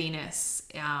heaviness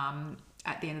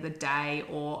at the end of the day,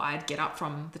 or I'd get up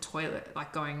from the toilet,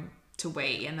 like going to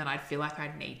wee, and then I'd feel like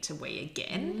I'd need to wee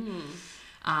again.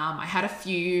 I had a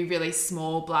few really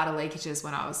small bladder leakages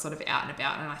when I was sort of out and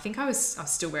about, and I think I was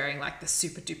still wearing like the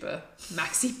super duper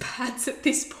maxi pads at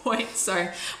this point, so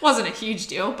it wasn't a huge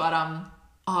deal. But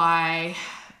I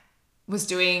was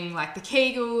doing like the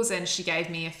Kegels, and she gave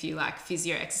me a few like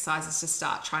physio exercises to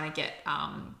start trying to get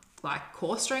like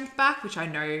core strength back, which I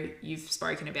know you've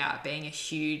spoken about being a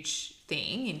huge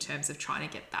thing in terms of trying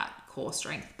to get that core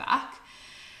strength back.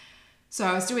 So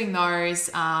I was doing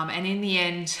those, and in the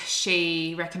end,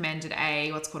 she recommended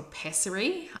what's called a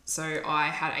pessary. So I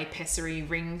had a pessary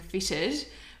ring fitted,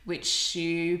 which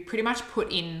you pretty much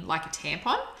put in like a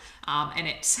tampon, and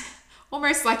it's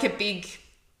almost like a big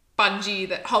bungee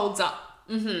that holds up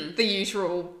the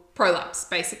uteral prolapse,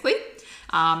 basically.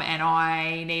 And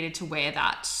I needed to wear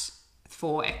that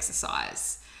for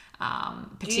exercise.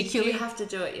 Particularly, do you have to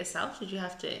do it yourself? Did you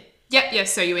have to? Yep.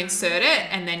 So you insert it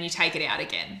and then you take it out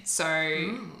again. So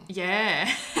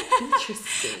yeah.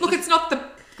 Interesting. Look, it's not the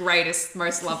greatest,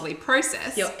 most lovely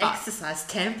process. Your exercise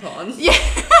tampon. Yeah.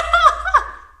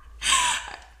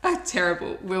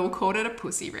 Terrible. We'll call it a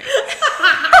pussy ring.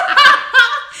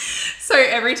 So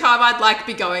every time I'd like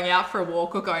be going out for a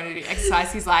walk or going to do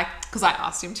exercise, he's like, because I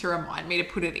asked him to remind me to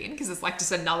put it in because it's like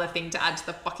just another thing to add to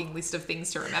the fucking list of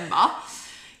things to remember.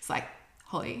 It's like,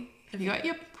 Holly, have you got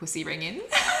your pussy ring in?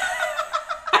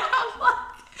 I'm like,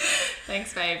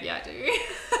 thanks, babe. Yeah, I do.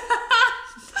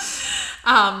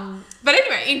 But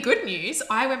anyway, in good news,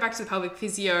 I went back to the pelvic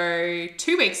physio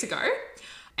 2 weeks ago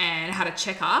and had a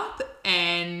checkup,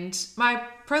 and my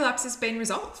prolapse has been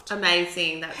resolved.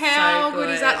 Amazing. That's How so good.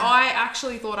 Is that? I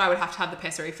actually thought I would have to have the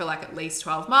pessary for like at least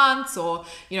 12 months, or,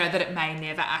 that it may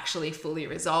never actually fully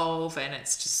resolve and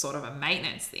it's just sort of a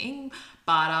maintenance thing.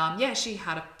 But yeah, she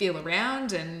had a feel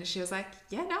around and she was like,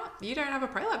 yeah, no, you don't have a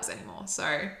prolapse anymore.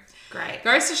 So great.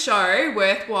 Goes to show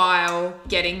worthwhile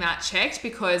getting that checked,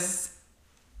 because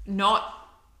not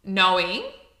knowing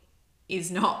is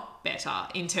not better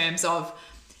in terms of,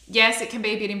 yes, it can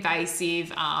be a bit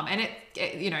invasive, and it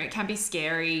can be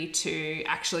scary to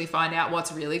actually find out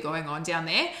what's really going on down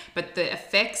there. But the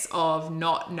effects of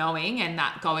not knowing and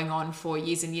that going on for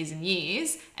years and years and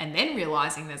years, and then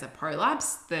realizing there's a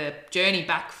prolapse, the journey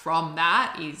back from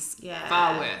that is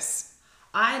far worse.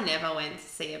 I never went to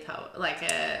see a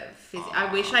physio.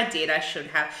 I wish I did. I should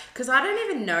have, because I don't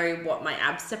even know what my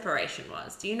ab separation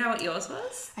was. Do you know what yours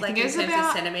was? I think it was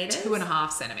about centimeters?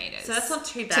 2.5 centimeters. So that's not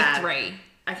too bad. To 3.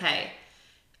 Okay.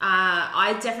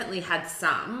 I definitely had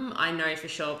some, I know for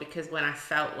sure, because when I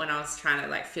was trying to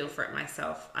like feel for it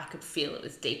myself, I could feel it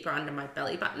was deeper under my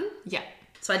belly button. Yeah.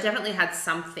 So I definitely had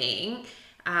something.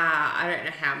 I don't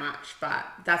know how much, but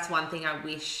that's one thing I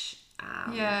wish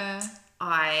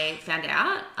I found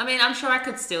out. I mean, I'm sure I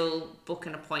could still book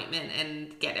an appointment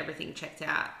and get everything checked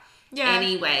out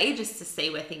anyway, just to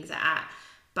see where things are at.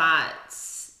 But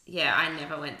yeah, I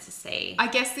never went to see. I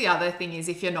guess the other thing is,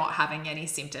 if you're not having any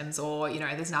symptoms or,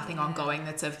 there's nothing ongoing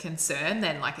that's of concern,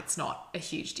 then like it's not a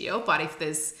huge deal. But if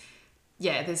there's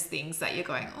things that you're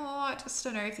going, I just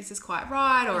don't know if this is quite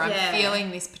right, or I'm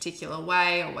feeling this particular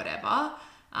way or whatever,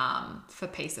 for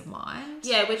peace of mind.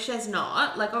 Yeah, which there's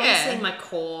not. Like, obviously my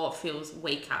core feels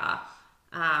weaker.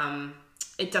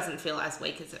 It doesn't feel as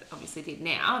weak as it obviously did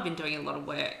now. I've been doing a lot of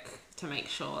work to make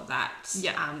sure that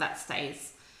that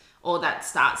stays, or that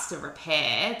starts to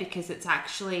repair, because it's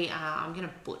actually, I'm going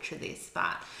to butcher this,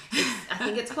 but I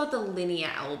think it's called the linea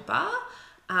alba.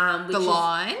 The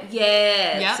line?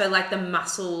 Yeah. Yep. So like the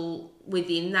muscle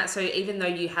within that. So even though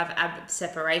you have ab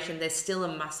separation, there's still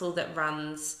a muscle that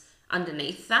runs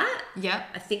underneath that. Yeah.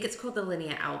 I think it's called the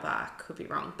linea alba, could be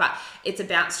wrong, but it's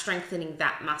about strengthening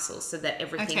that muscle so that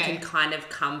everything can kind of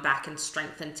come back and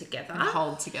strengthen together. And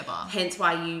hold together. Hence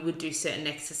why you would do certain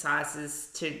exercises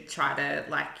to try to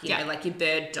you know, like your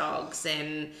bird dogs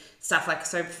and stuff like,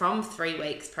 so from 3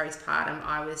 weeks postpartum,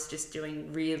 I was just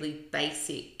doing really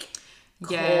basic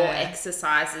core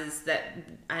exercises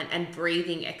and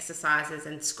breathing exercises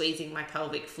and squeezing my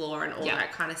pelvic floor and all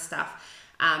that kind of stuff.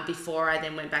 Before I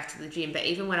then went back to the gym. But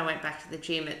even when I went back to the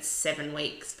gym at 7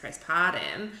 weeks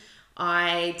postpartum,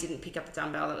 I didn't pick up a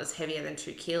dumbbell that was heavier than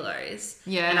 2 kilos.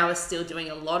 Yeah. And I was still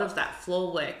doing a lot of that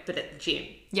floor work, but at the gym.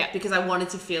 Yeah. Because I wanted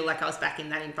to feel like I was back in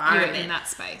that environment. You're in that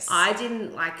space. I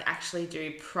didn't actually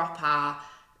do proper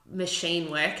machine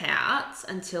workouts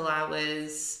until I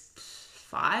was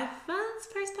 5 months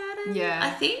postpartum, I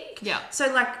think. Yeah. So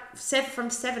from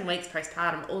 7 weeks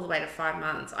postpartum all the way to 5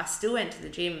 months, I still went to the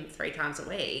gym 3 times a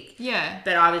week. Yeah.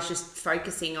 But I was just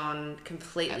focusing on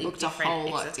completely different a whole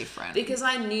lot different. Because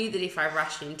I knew that if I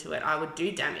rushed into it, I would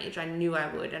do damage. I knew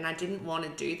I would, and I didn't want to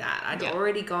do that. I'd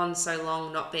already gone so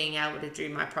long not being able to do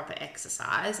my proper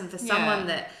exercise. And for someone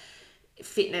that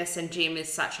fitness and gym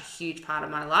is such a huge part of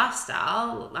my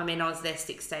lifestyle. I mean, I was there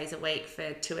 6 days a week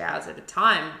for 2 hours at a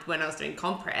time when I was doing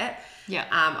comp prep. Yeah.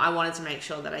 I wanted to make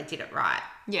sure that I did it right.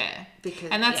 Yeah.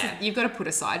 Because you've got to put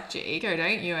aside your ego,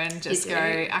 don't you? And just go,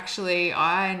 actually,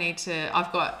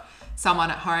 I've got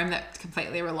someone at home that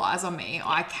completely relies on me.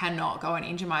 I cannot go and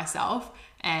injure myself,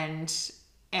 and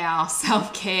our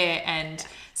self-care and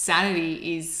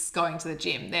sanity is going to the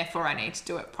gym. Therefore, I need to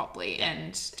do it properly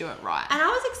and do it right. And I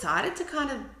was excited to kind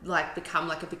of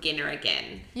become a beginner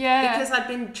again. Yeah. Because I'd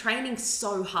been training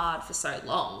so hard for so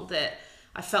long that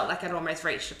I felt like I'd almost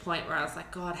reached a point where I was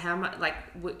like, God, how much,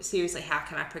 seriously, how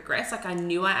can I progress? I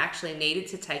knew I actually needed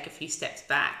to take a few steps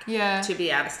back to be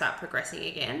able to start progressing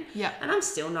again. Yeah. And I'm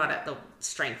still not at the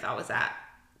strength I was at,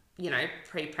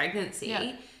 pre-pregnancy.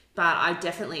 Yeah. But I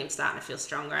definitely am starting to feel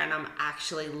stronger, and I'm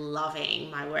actually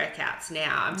loving my workouts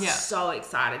now. I'm so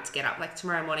excited to get up.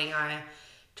 Tomorrow morning,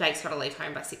 Jake's got to leave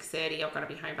home by 6:30. I've got to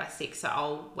be home by 6, so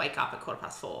I'll wake up at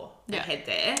 4:15 and head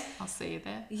there. I'll see you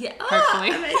there. Yeah.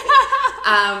 Hopefully.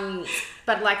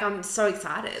 But I'm so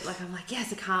excited. I'm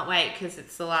yes, I can't wait, because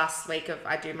it's the last week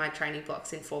I do my training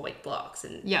blocks in 4-week blocks,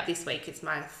 and this week is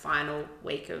my final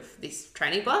week of this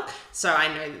training block. So I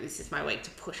know that this is my week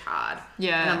to push hard.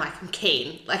 Yeah. And I'm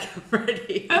keen. I'm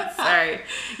ready. So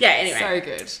yeah, anyway. So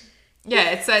good.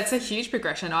 Yeah, it's a huge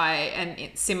progression.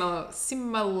 Similarly,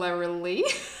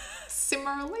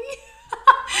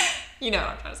 you know what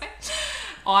I'm trying to say.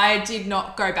 I did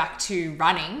not go back to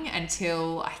running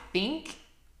until I think,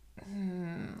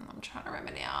 I'm trying to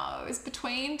remember now, it was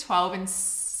between 12 and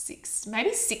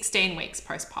 16 weeks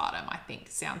postpartum, I think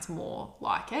sounds more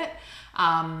like it.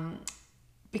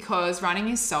 Because running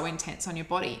is so intense on your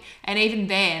body. And even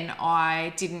then,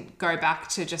 I didn't go back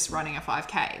to just running a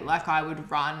 5K. I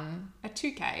would run a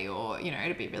 2K or,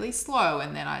 to be really slow,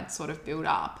 and then I'd sort of build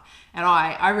up. And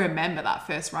I remember that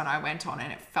first run I went on,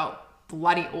 and it felt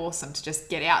bloody awesome to just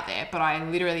get out there. But I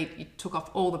literally took off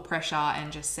all the pressure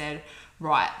and just said,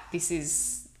 right,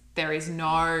 there is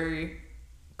no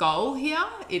goal here.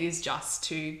 It is just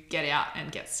to get out and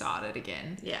get started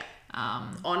again. Yeah.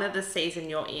 Honor the season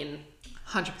you're in.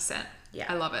 100%. Yeah.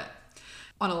 I love it.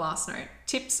 On a last note,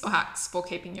 tips or hacks for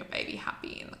keeping your baby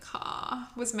happy in the car?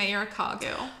 Was Mia a car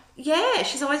girl? Yeah,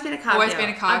 she's always been a car girl.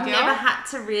 I've never had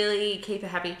to really keep her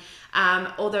happy.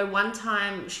 Although one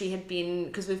time she had been,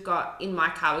 because in my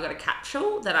car, we've got a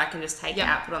capsule that I can just take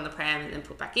out, put on the pram, and then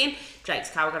put back in.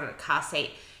 Jake's car, we've got a car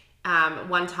seat.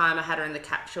 One time I had her in the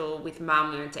capsule with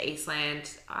Mum. We went to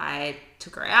Eastland. I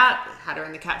took her out, had her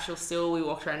in the capsule still. We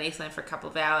walked around Eastland for a couple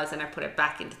of hours, and I put her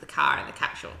back into the car in the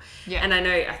capsule. Yeah. And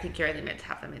I think you're only meant to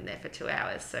have them in there for 2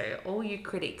 hours. So all you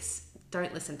critics,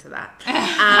 don't listen to that.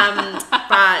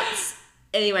 But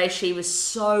anyway, she was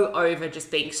so over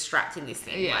just being strapped in this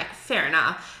thing. Yeah. Fair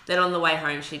enough. That on the way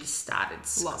home, she just started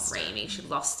screaming. She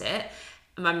lost it.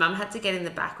 My mum had to get in the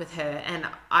back with her, and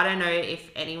I don't know if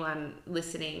anyone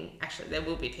listening, actually there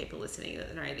will be people listening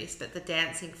that know this, but the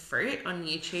dancing fruit on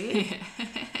YouTube.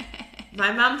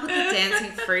 My mum put the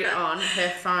dancing fruit on her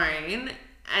phone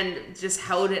and just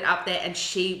held it up there, and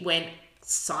she went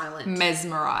silent.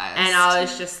 Mesmerised. And I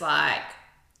was just like,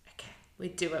 okay, we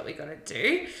do what we got to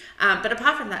do. But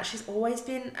apart from that, she's always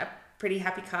been a pretty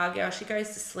happy car girl. She goes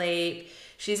to sleep.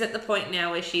 She's at the point now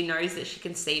where she knows that she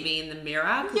can see me in the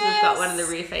mirror, because we've got one of the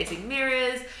rear-facing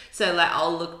mirrors. So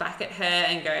I'll look back at her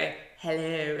and go,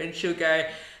 hello, and she'll go,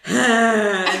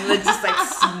 and just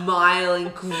smile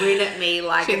and grin at me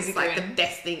like Cheesy it's like grin. the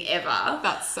best thing ever.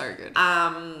 That's so good.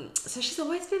 So she's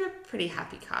always been a pretty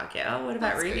happy car girl. What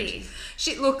about That's Ruby?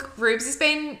 Look, Rubes has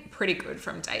been pretty good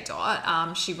from day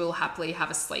dot. She will happily have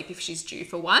a sleep if she's due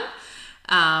for one.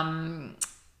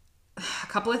 A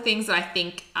couple of things that I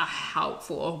think are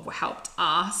helpful or helped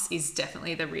us is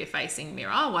definitely the rear facing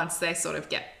mirror. Once they sort of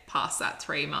get past that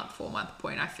 3-month, 4-month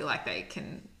point, I feel like they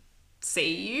can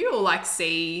see you or like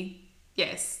see,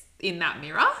 yes, in that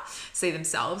mirror, see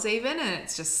themselves even, and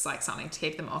it's just like something to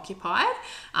keep them occupied.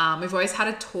 We've always had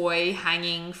a toy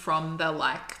hanging from the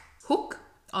like hook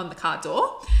on the car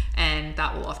door, and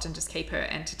that will often just keep her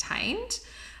entertained.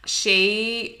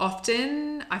 She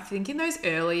often, I think in those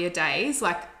earlier days,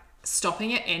 like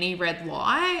stopping at any red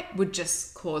light would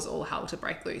just cause all hell to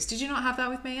break loose. Did you not have that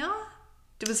with Mia?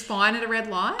 It was fine at a red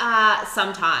light?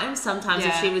 Sometimes if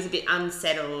Yeah. she was a bit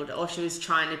unsettled or she was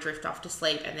trying to drift off to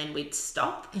sleep and then we'd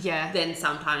stop, Yeah. then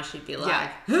sometimes she'd be like,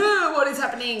 Yeah. what is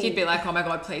happening? You'd be like, oh my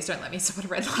God, please don't let me stop at a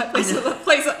red light. Please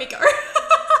let me go.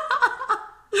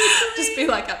 Just be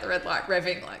like at the red light,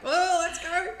 revving like, oh, let's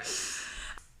go.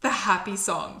 The Happy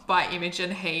Song by Imogen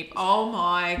Heap. Oh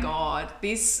my God.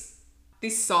 This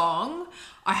song,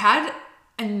 I had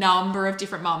a number of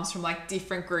different mums from like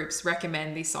different groups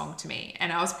recommend this song to me.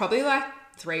 And I was probably like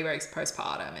 3 weeks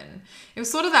postpartum. And it was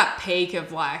sort of that peak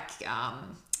of like,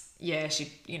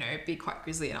 she'd, be quite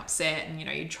grizzly and upset. And,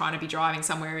 you'd trying to be driving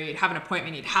somewhere, you'd have an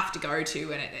appointment you'd have to go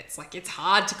to. And it's like, it's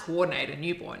hard to coordinate a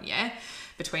newborn,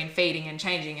 between feeding and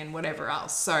changing and whatever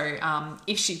else. So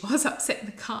if she was upset in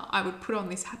the car, I would put on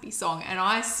this Happy Song. And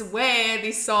I swear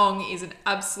this song is an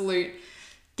absolute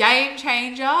game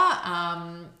changer.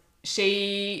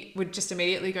 She would just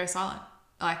immediately go silent.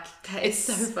 Like, it's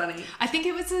so funny. I think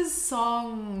it was a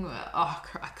song,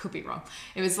 I could be wrong.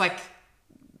 It was like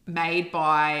made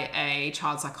by a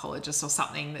child psychologist or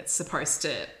something that's supposed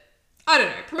to, I don't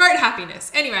know, promote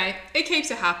happiness. Anyway, it keeps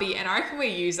her happy, and I reckon we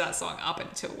use that song up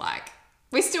until like,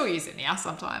 we still use it now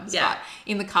sometimes, but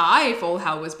in the car, if all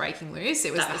hell was breaking loose,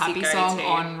 it was the Happy Song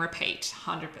on repeat,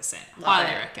 100%.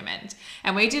 Highly recommend.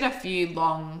 And we did a few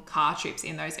long car trips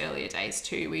in those earlier days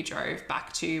too. We drove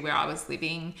back to where I was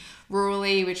living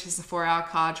rurally, which is a 4-hour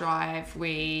car drive.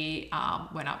 We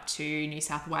went up to New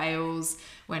South Wales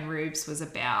when Rubes was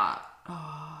about,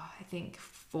 I think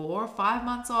 4 or 5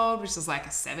 months old, which was like a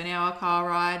 7-hour car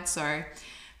ride. So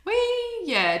we,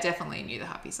 definitely knew the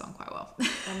Happy Song quite well.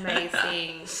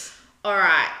 Amazing. All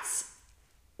right.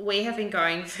 We have been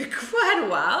going for quite a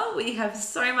while. We have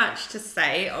so much to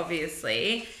say,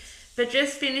 obviously. But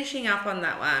just finishing up on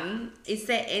that one, is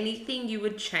there anything you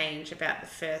would change about the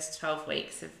first 12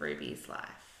 weeks of Ruby's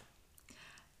life?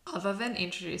 Other than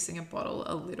introducing a bottle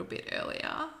a little bit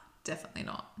earlier, definitely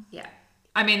not. Yeah.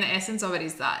 I mean, the essence of it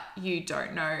is that you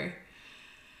don't know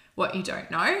what you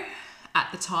don't know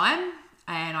at the time.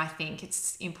 And I think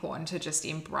it's important to just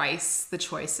embrace the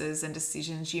choices and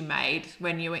decisions you made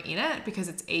when you were in it, because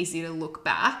it's easy to look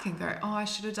back and go, oh, I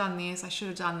should have done this, I should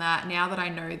have done that. Now that I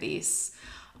know this,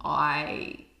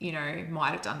 I,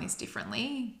 might have done this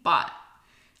differently. But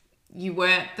you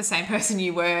weren't the same person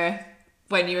you were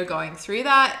when you were going through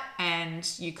that, and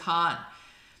you can't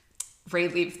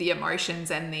relive the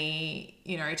emotions and the,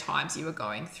 times you were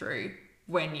going through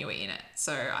when you were in it.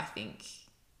 So I think,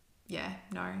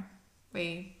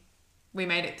 we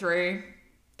made it through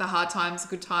the hard times,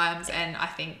 good times, and I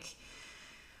think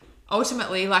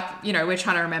ultimately, like, we're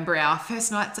trying to remember our first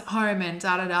nights at home and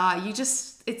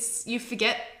you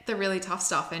forget the really tough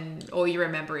stuff, and all you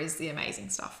remember is the amazing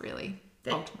stuff, really.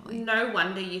 Ultimately, no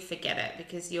wonder you forget it,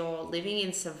 because you're living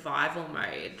in survival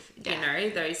mode.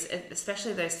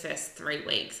 Especially those first 3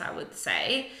 weeks, I would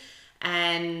say.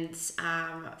 And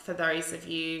for those of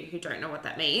you who don't know what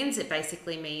that means, it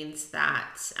basically means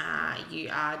that you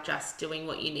are just doing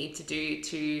what you need to do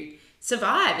to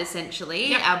survive,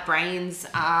 essentially. Yep. Our brains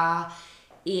are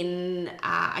in,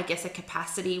 a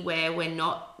capacity where we're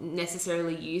not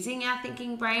necessarily using our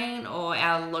thinking brain, or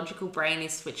our logical brain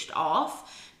is switched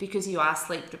off, because you are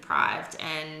sleep deprived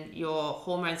and your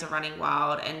hormones are running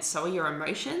wild, and so are your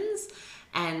emotions.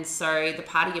 And so the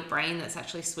part of your brain that's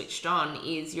actually switched on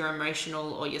is your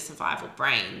emotional or your survival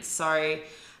brain. So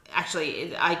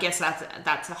actually, I guess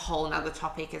that's a whole nother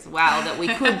topic as well that we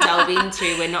could delve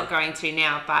into. We're not going to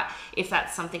now, but if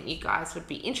that's something you guys would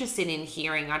be interested in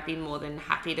hearing, I'd be more than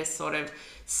happy to sort of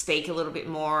speak a little bit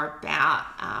more about,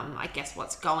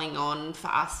 what's going on for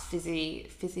us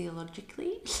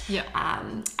physiologically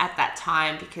at that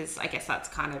time, because I guess that's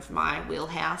kind of my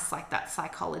wheelhouse, like that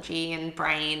psychology and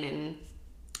brain and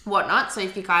whatnot. So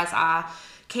if you guys are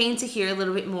keen to hear a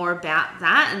little bit more about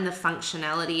that and the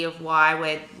functionality of why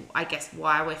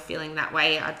we're feeling that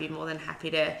way. I'd be more than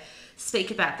happy to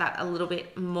speak about that a little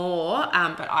bit more.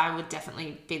 But I would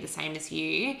definitely be the same as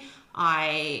you.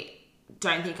 I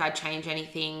don't think I'd change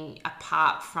anything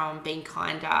apart from being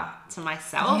kinder to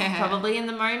myself, probably in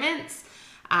the moments.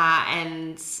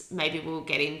 And maybe we'll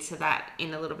get into that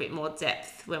in a little bit more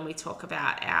depth when we talk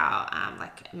about our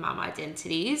like mum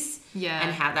identities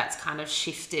and how that's kind of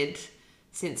shifted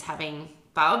since having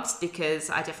Bubs, because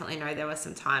I definitely know there were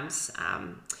some times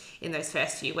in those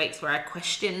first few weeks where I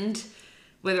questioned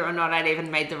whether or not I'd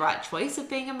even made the right choice of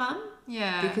being a mum.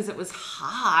 Yeah. Because it was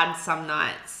hard some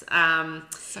nights.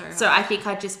 So I think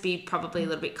I'd just be probably a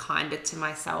little bit kinder to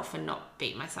myself and not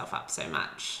beat myself up so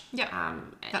much. Yeah.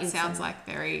 That sounds like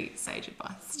very sage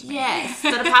advice to me. Yes.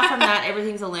 But apart from that,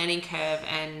 everything's a learning curve.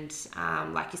 And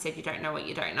like you said, you don't know what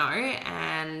you don't know.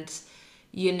 And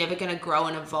you're never going to grow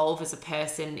and evolve as a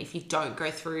person if you don't go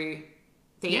through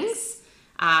things. Yes.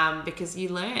 Because you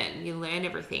learn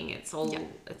everything. It's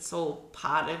all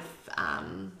part of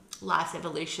life's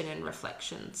evolution and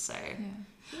reflection. So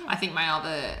I think my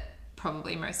other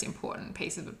probably most important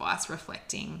piece of advice,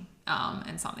 reflecting,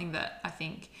 and something that I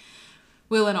think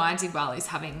Will and I did well, is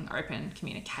having open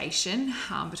communication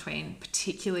between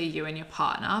particularly you and your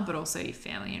partner, but also your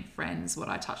family and friends. What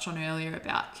I touched on earlier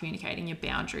about communicating your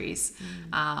boundaries,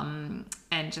 and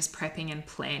just prepping and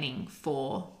planning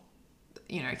for,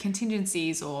 you know,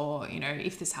 contingencies, or, you know,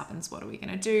 if this happens, what are we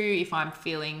going to do? If I'm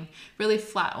feeling really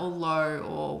flat or low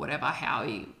or whatever, how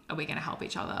are we going to help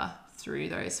each other through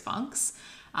those funks,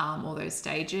 or those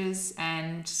stages?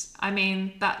 And I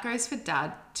mean, that goes for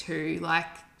dad too. Like,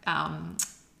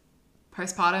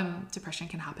 postpartum depression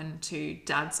can happen to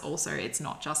dads also. It's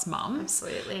not just mums.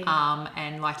 Absolutely.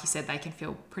 And like you said, they can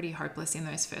feel pretty hopeless in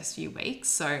those first few weeks.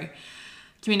 So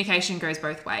communication goes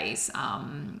both ways.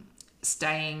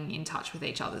 Staying in touch with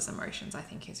each other's emotions, I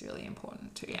think, is really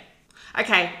important too. Yeah.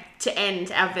 Okay, to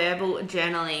end our verbal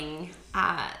journaling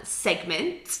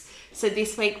segment. So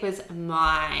this week was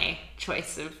my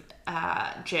choice of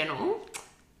journal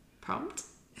prompt.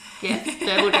 Yes,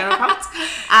 verbal journal prompt.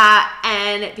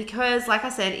 And because, like I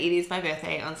said, it is my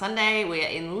birthday on Sunday, we are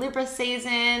in Libra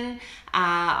season,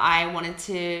 I wanted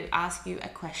to ask you a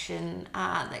question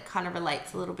that kind of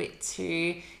relates a little bit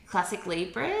to classic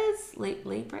Librans.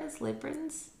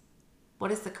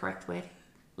 What is the correct word?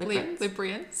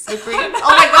 Librians. Oh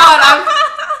my God,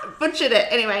 I've butchered it.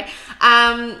 Anyway,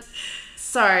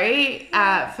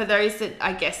 for those that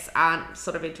I guess aren't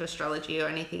sort of into astrology or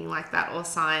anything like that, or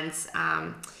signs,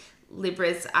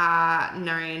 Libras are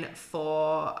known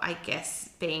for, I guess,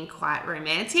 being quite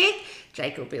romantic.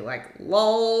 Jake will be like,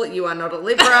 lol, you are not a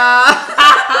Libra.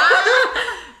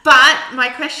 But my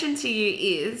question to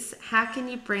you is, how can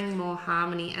you bring more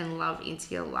harmony and love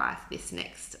into your life this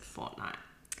next fortnight?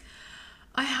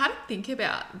 I had to think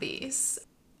about this.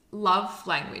 Love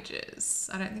languages.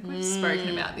 I don't think we've spoken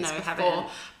about this before,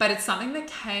 but it's something that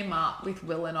came up with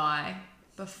Will and I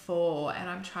before, and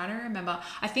I'm trying to remember.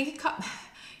 I think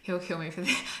he'll kill me for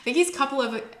this. I think a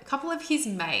couple of his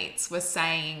mates were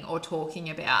saying or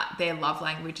talking about their love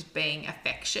language being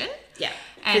affection. Yeah.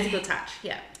 And physical touch.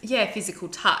 Yeah. Yeah, physical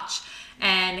touch.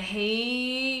 And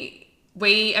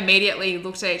we immediately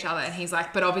looked at each other, and he's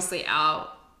like, but obviously our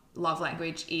love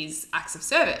language is acts of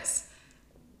service.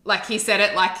 Like, he said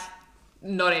it like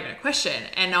not even a question.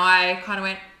 And I kind of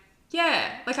went,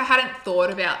 yeah, like I hadn't thought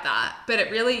about that, but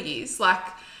it really is like,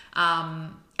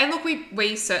 and look,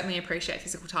 we certainly appreciate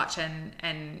physical touch,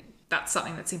 and that's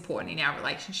something that's important in our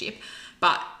relationship.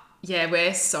 But yeah,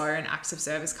 we're so an acts of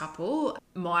service couple.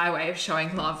 My way of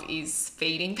showing love is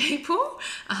feeding people,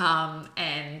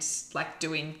 and like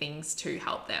doing things to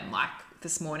help them. Like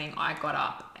this morning I got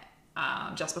up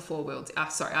just before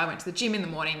I went to the gym in the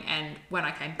morning, and when I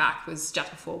came back was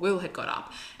just before Will had got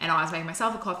up, and I was making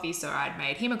myself a coffee, so I'd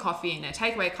made him a coffee in a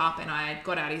takeaway cup, and I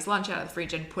got out his lunch out of the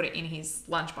fridge and put it in his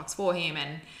lunchbox for him,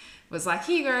 and was like,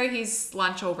 here you go, his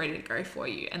lunch all ready to go for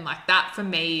you. And like that for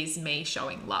me is me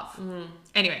showing love.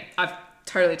 Anyway, I've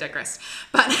totally digressed,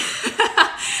 but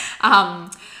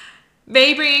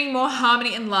me bringing more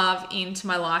harmony and love into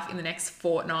my life in the next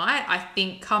fortnight, I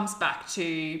think comes back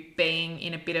to being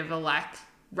in a bit of a like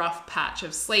rough patch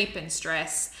of sleep and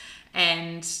stress.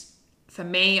 And for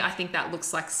me, I think that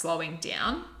looks like slowing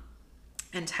down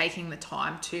and taking the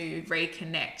time to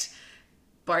reconnect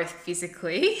both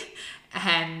physically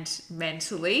and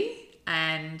mentally.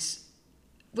 And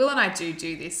Will and I do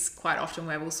this quite often,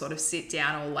 where we'll sort of sit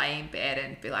down or lay in bed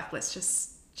and be like, let's just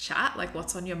chat, like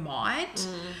what's on your mind.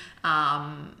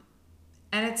 And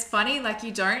it's funny, like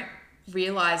you don't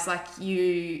realize like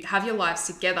you have your lives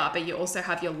together, but you also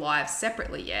have your lives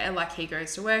separately. Yeah. Like he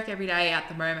goes to work every day. At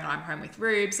the moment, I'm home with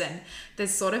Rubes, and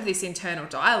there's sort of this internal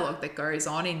dialogue that goes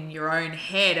on in your own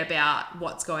head about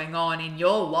what's going on in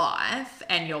your life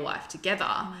and your life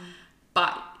together.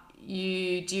 But do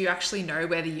you actually know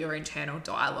whether your internal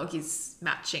dialogue is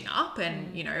matching up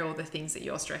and, you know, all the things that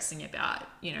you're stressing about,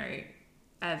 you know,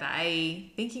 are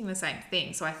they thinking the same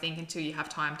thing? So I think until you have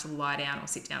time to lie down or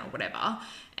sit down or whatever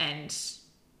and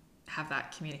have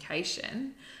that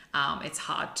communication, it's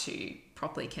hard to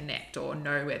properly connect or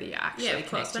know whether you're actually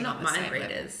connecting. We're not mind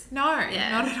readers. No,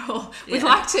 not at all.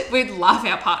 We'd love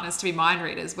our partners to be mind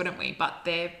readers, wouldn't we? But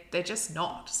they're just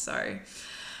not. So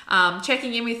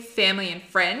checking in with family and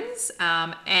friends,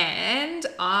 and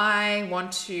I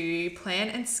want to plan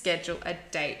and schedule a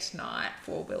date night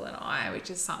for Will and I, which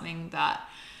is something that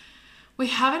we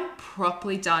haven't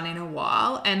properly done in a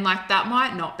while. And like that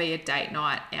might not be a date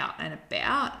night out and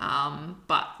about,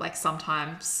 but like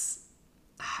sometimes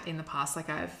in the past, like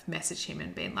I've messaged him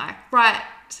and been like, right,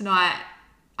 tonight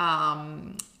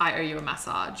I owe you a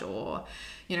massage, or,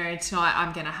 you know,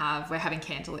 tonight we're having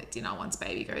candlelit dinner once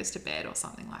baby goes to bed or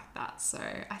something like that. So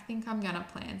I think I'm going to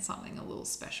plan something a little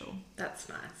special. That's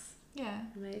nice. Yeah.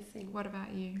 Amazing. What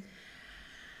about you?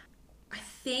 I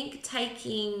think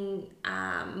taking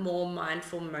more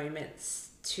mindful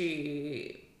moments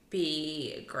to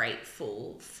be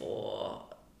grateful for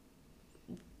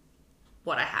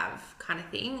what I have, kind of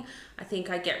thing. I think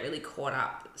I get really caught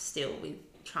up still with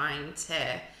trying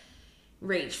to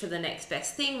reach for the next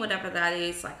best thing, whatever that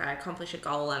is. Like I accomplish a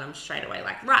goal and I'm straight away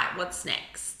like, right, what's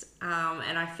next?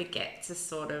 And I forget to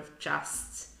sort of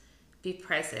just be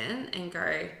present and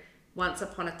go, once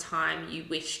upon a time you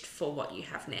wished for what you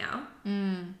have now.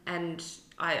 And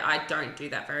I don't do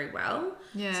that very well.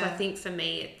 Yeah. So I think for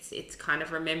me it's kind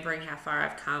of remembering how far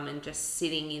I've come and just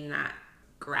sitting in that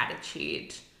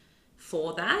gratitude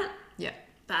for that. Yeah.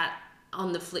 But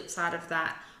on the flip side of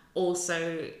that,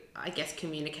 also, I guess,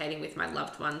 communicating with my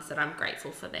loved ones that I'm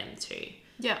grateful for them too.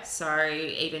 Yeah. So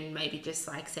even maybe just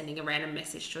like sending a random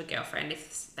message to a girlfriend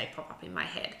if they pop up in my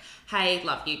head. Hey,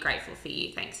 love you, grateful for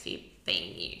you, thanks for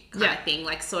being you, kind of thing.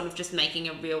 Like sort of just making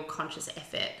a real conscious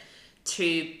effort to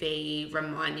be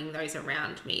reminding those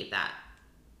around me that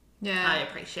I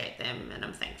appreciate them and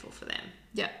I'm thankful for them.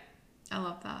 Yeah. I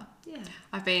love that. Yeah.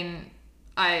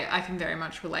 I can very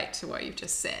much relate to what you've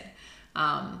just said.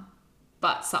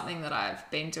 But something that I've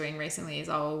been doing recently is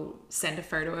I'll send a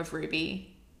photo of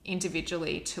Ruby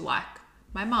individually to like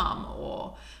my mum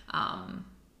or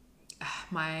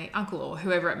my uncle or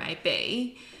whoever it may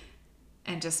be,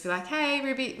 and just be like,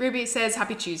 hey, Ruby says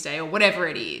happy Tuesday or whatever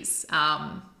it is,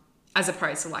 as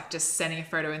opposed to like just sending a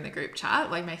photo in the group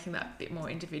chat, like making that a bit more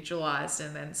individualized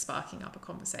and then sparking up a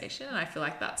conversation. And I feel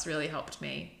like that's really helped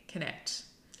me connect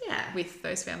with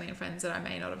those family and friends that I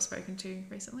may not have spoken to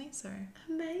recently. So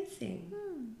amazing.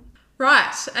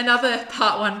 Right, another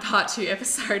part 1, part 2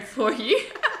 episode for you.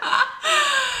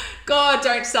 God,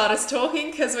 don't start us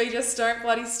talking because we just don't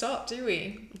bloody stop, do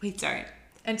we? We don't.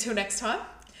 Until next time,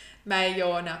 may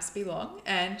your naps be long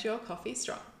and your coffee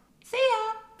strong. See ya.